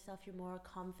pleasuring yourself. You're more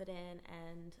confident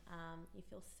and you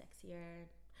feel sexier.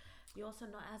 You're also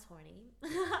not as horny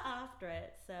after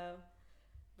it, so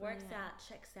works out,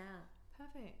 checks out.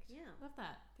 Perfect. Yeah. Love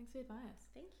that. Thanks for the advice.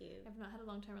 Thank you. I've not had a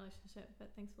long-term relationship, but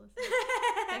thanks for listening.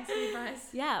 Thanks for the advice.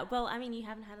 Yeah, well, I mean, you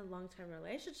haven't had a long-term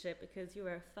relationship because you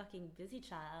were a fucking busy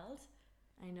child.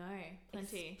 I know.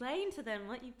 Plenty. Explain to them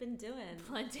what you've been doing.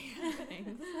 Plenty of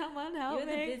things. Someone help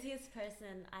me. You're the busiest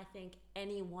person I think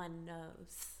anyone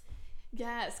knows.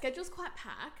 Yeah, schedule's quite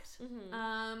packed.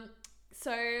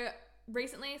 So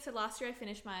recently, last year I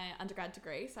finished my undergrad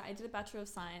degree. So I did a Bachelor of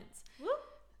Science. Woo!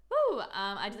 Woo!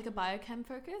 I did like a biochem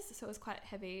focus, so it was quite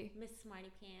heavy. Miss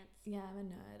Smarty Pants. Yeah, I'm a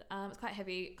nerd. It's quite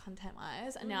heavy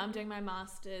content-wise. And now I'm doing my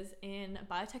master's in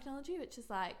biotechnology, which is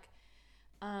like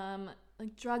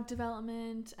drug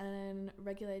development and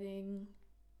regulating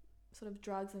sort of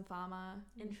drugs and pharma.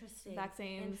 Interesting.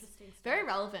 Vaccines. Interesting stuff. Very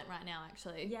relevant right now,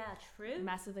 actually. Yeah, true.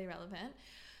 Massively relevant.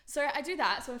 So I do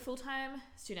that. So I'm a full-time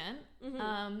student.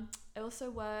 I also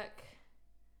work...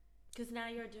 Because now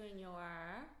you're doing your...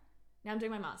 Now I'm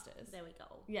doing my master's. There we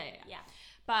go. Yeah.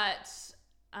 But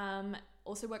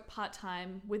also work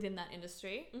part-time within that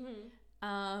industry.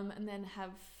 And then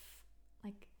have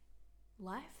like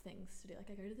life things to do. Like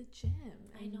I go to the gym.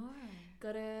 I know.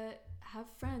 Gotta have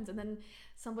friends. And then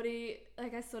somebody,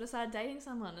 like I sort of started dating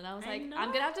someone and I was like,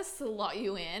 I'm gonna have to slot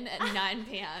you in at 9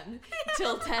 p.m.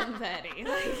 till 10:30.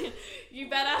 Like you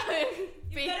better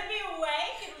be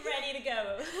awake and ready to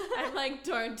go. I'm like,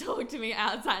 don't talk to me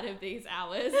outside of these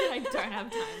hours. I don't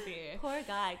have time for you. Poor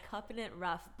guy, copping it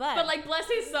rough. But like bless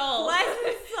his soul. Bless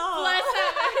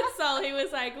that man's soul. He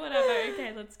was like, whatever,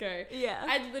 okay, let's go. Yeah.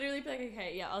 I'd literally be like,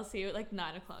 okay, yeah, I'll see you at like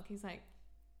 9 o'clock. He's like,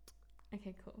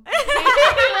 okay, cool.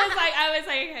 I was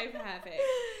like, okay, perfect.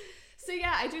 So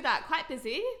yeah, I do that. Quite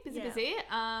busy. I've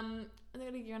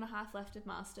got a year and a half left of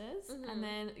masters, and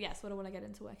then sort of want to get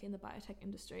into working in the biotech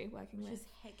industry, working with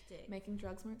hectic, making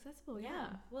drugs more accessible. Yeah.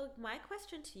 Well, my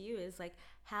question to you is like,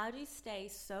 how do you stay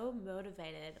so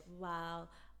motivated while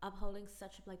upholding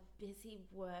such a like busy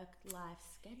work-life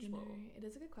schedule? You know, it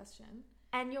is a good question.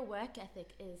 And your work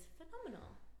ethic is phenomenal.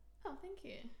 Oh, thank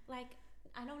you. Like,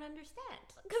 I don't understand.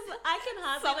 Because I can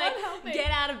Someone help me. hardly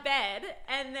get out of bed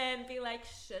and then be like,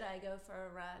 should I go for a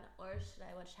run or should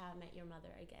I watch How I Met Your Mother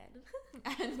again?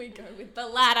 And we go with the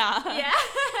latter. Yeah.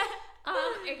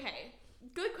 Okay.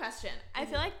 Good question. I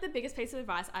feel like the biggest piece of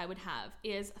advice I would have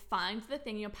is find the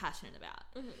thing you're passionate about.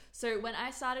 So when I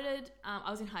started,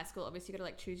 I was in high school. Obviously, you got to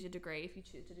like choose your degree if you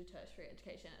choose to do tertiary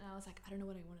education. And I was like, I don't know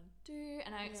what I want to do.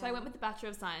 And so I went with the Bachelor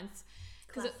of Science.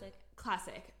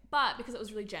 Classic. But because it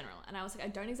was really general. And I was like, I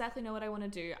don't exactly know what I want to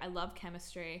do. I love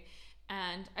chemistry.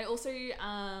 And I also,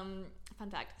 fun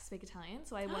fact, speak Italian.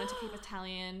 So I wanted to keep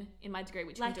Italian in my degree,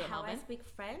 which you can do at Melbourne. Like how I speak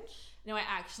French? No, I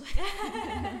actually speak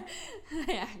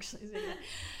that.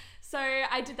 So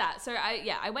I did that. So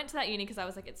I went to that uni because I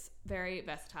was like, it's very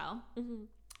versatile.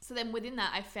 So then within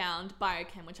that, I found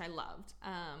biochem, which I loved.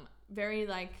 Very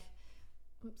like,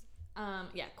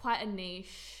 quite a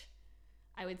niche,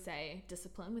 I would say,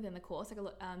 discipline within the course. Like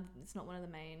it's not one of the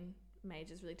main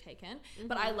majors really taken,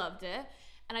 but I loved it.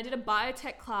 And I did a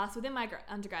biotech class within my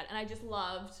undergrad, and I just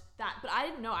loved that. But I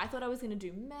didn't know. I thought I was going to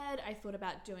do med. I thought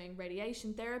about doing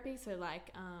radiation therapy, so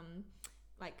like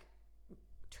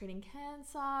treating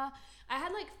cancer. I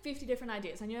had like 50 different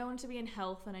ideas. I knew I wanted to be in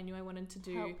health, and I knew I wanted to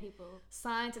do help people.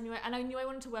 Science. I knew I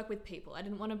wanted to work with people. I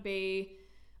didn't want to be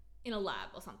in a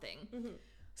lab or something.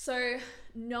 So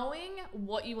knowing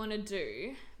what you want to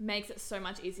do makes it so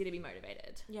much easier to be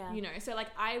motivated. Yeah. You know, so like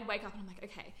I wake up and I'm like,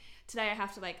 okay, today I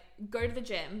have to like go to the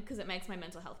gym because it makes my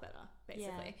mental health better,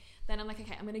 basically. Yeah. Then I'm like,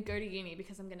 okay, I'm going to go to uni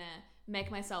because I'm going to make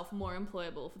myself more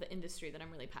employable for the industry that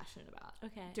I'm really passionate about.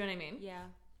 Okay. Do you know what I mean? Yeah.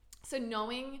 So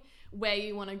knowing where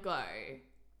you want to go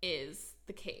is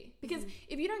the key. Because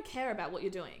if you don't care about what you're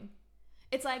doing,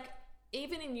 it's like,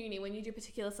 even in uni, when you do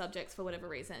particular subjects for whatever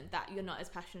reason that you're not as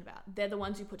passionate about, they're the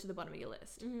ones you put to the bottom of your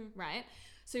list, right?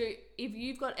 So if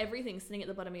you've got everything sitting at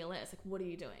the bottom of your list, like, what are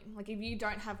you doing? Like, if you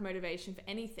don't have motivation for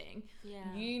anything,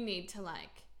 you need to,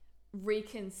 like,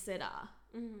 reconsider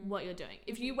what you're doing.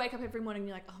 If you wake up every morning and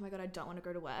you're like, oh my God, I don't want to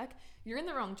go to work, you're in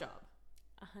the wrong job.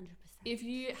 100%. If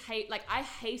you I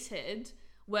hated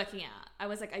working out. I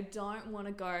was like, I don't want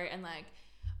to go and, like,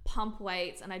 pump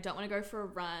weights, and I don't want to go for a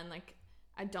run, like,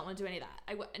 I don't want to do any of that.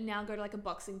 I now go to like a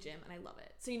boxing gym and I love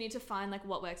it. So you need to find like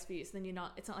what works for you. So then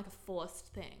it's not like a forced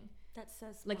thing. That's so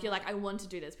smart. Like you're like, I want to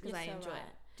do this because I enjoy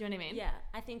it. Do you know what I mean? Yeah.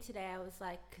 I think today I was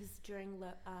like, because during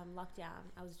lockdown,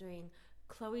 I was doing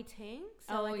Chloe Ting.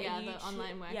 So the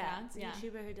online workouts. Yeah.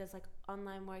 YouTuber who does like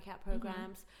online workout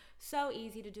programs. So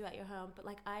easy to do at your home. But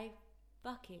like I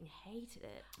fucking hated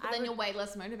it. But then you're way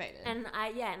less motivated. And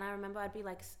I remember I'd be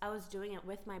like, I was doing it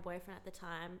with my boyfriend at the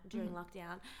time during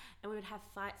lockdown, and we would have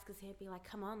fights because he'd be like,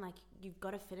 come on, like you've got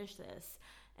to finish this.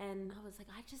 And I was like,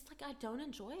 I don't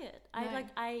enjoy it. No.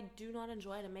 I do not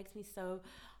enjoy it. It makes me so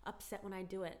upset when I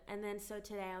do it. And then so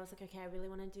today I was like, okay, I really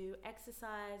want to do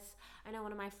exercise. I know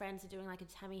one of my friends are doing like a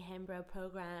Tammy Hembrow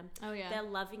program. Oh yeah. They're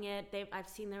loving it. I've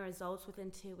seen their results within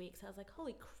 2 weeks. I was like,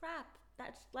 holy crap.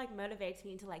 That like motivates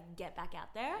me to like get back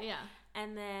out there. Yeah.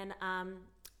 And then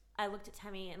I looked at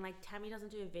Tammy, and like Tammy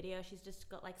doesn't do a video. She's just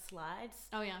got like slides.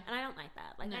 Oh yeah. And I don't like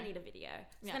that. Like I need a video.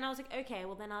 So then I was like, okay,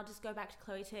 well then I'll just go back to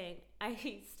Chloe Ting.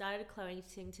 I started Chloe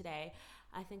Ting today.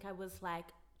 I think I was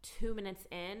like 2 minutes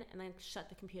in, and then shut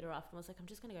the computer off and was like, I'm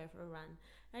just gonna go for a run.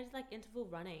 And I did like interval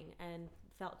running and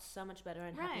felt so much better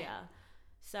and happier.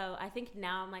 So I think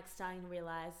now I'm like starting to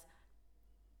realize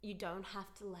you don't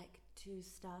have to like do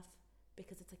stuff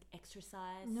because it's like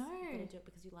exercise. No. You gotta do it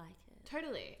because you like it.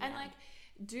 Totally. Yeah. And like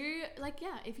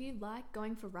if you like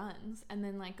going for runs and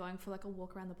then like going for like a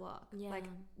walk around the block, like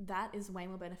that is way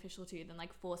more beneficial to you than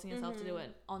like forcing yourself to do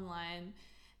an online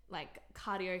like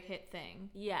cardio hit thing.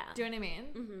 Yeah. Do you know what I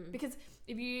mean? Mm-hmm. Because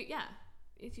if you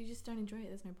just don't enjoy it,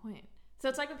 there's no point. So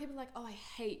it's like when people are like, oh, I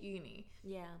hate uni.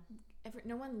 Yeah.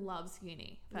 No one loves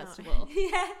uni, first of all.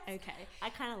 Yeah. Okay. I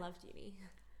kind of loved uni.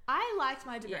 I liked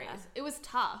my degrees. Yeah. It was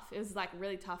tough. It was like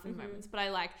really tough in moments. But I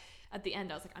like, at the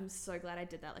end, I was like, I'm so glad I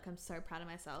did that. Like, I'm so proud of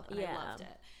myself and I loved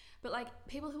it. But like,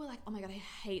 people who are like, oh my God, I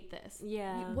hate this.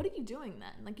 Yeah. What are you doing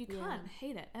then? Like, you can't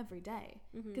hate it every day.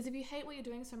 Because if you hate what you're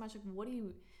doing so much, like, what do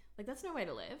you, like, that's no way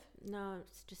to live. No, it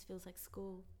just feels like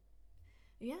school.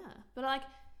 Yeah. But like,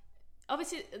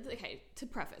 obviously, okay, to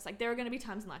preface, like, there are going to be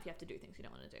times in life you have to do things you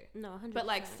don't want to do. No, 100%. But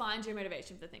like, find your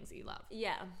motivation for the things that you love.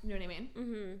 Yeah. You know what I mean?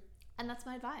 Mm-hmm. And that's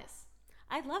my advice.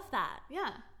 I love that.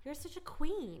 Yeah. You're such a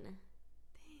queen.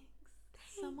 Thanks.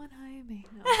 Someone hire me.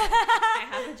 No, I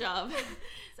have a job.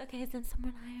 It's okay, then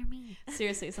someone hire me.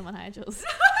 Seriously, someone hire Jules.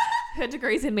 Her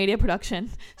degree's in media production.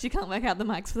 She can't work out the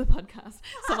mics for the podcast.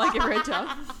 Someone give her a job.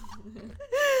 God.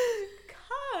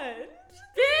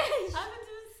 Bitch. I've been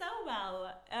doing so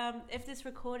well if this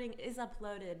recording is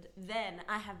uploaded, then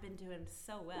I have been doing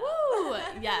so well. Woo!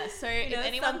 Yeah, so if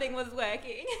anyone... something was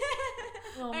working.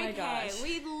 Oh my gosh.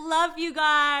 We love you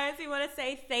guys. We want to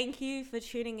say thank you for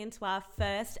tuning into our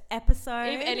first episode.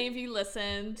 If any of you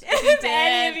listened. If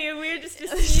any of you, we're just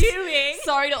assuming.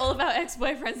 Sorry to all of our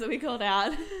ex-boyfriends that we called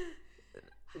out.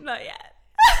 Not yet.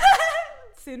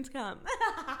 Soon to come.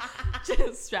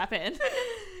 Just strap in.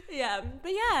 Yeah,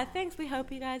 but yeah, thanks. We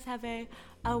hope you guys have a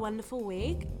wonderful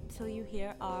week till you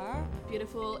hear our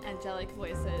beautiful angelic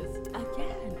voices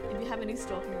again. If you have any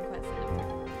stalking requests,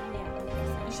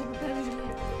 yeah, you should prepare to do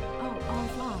it. Oh, au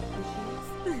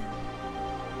revoir.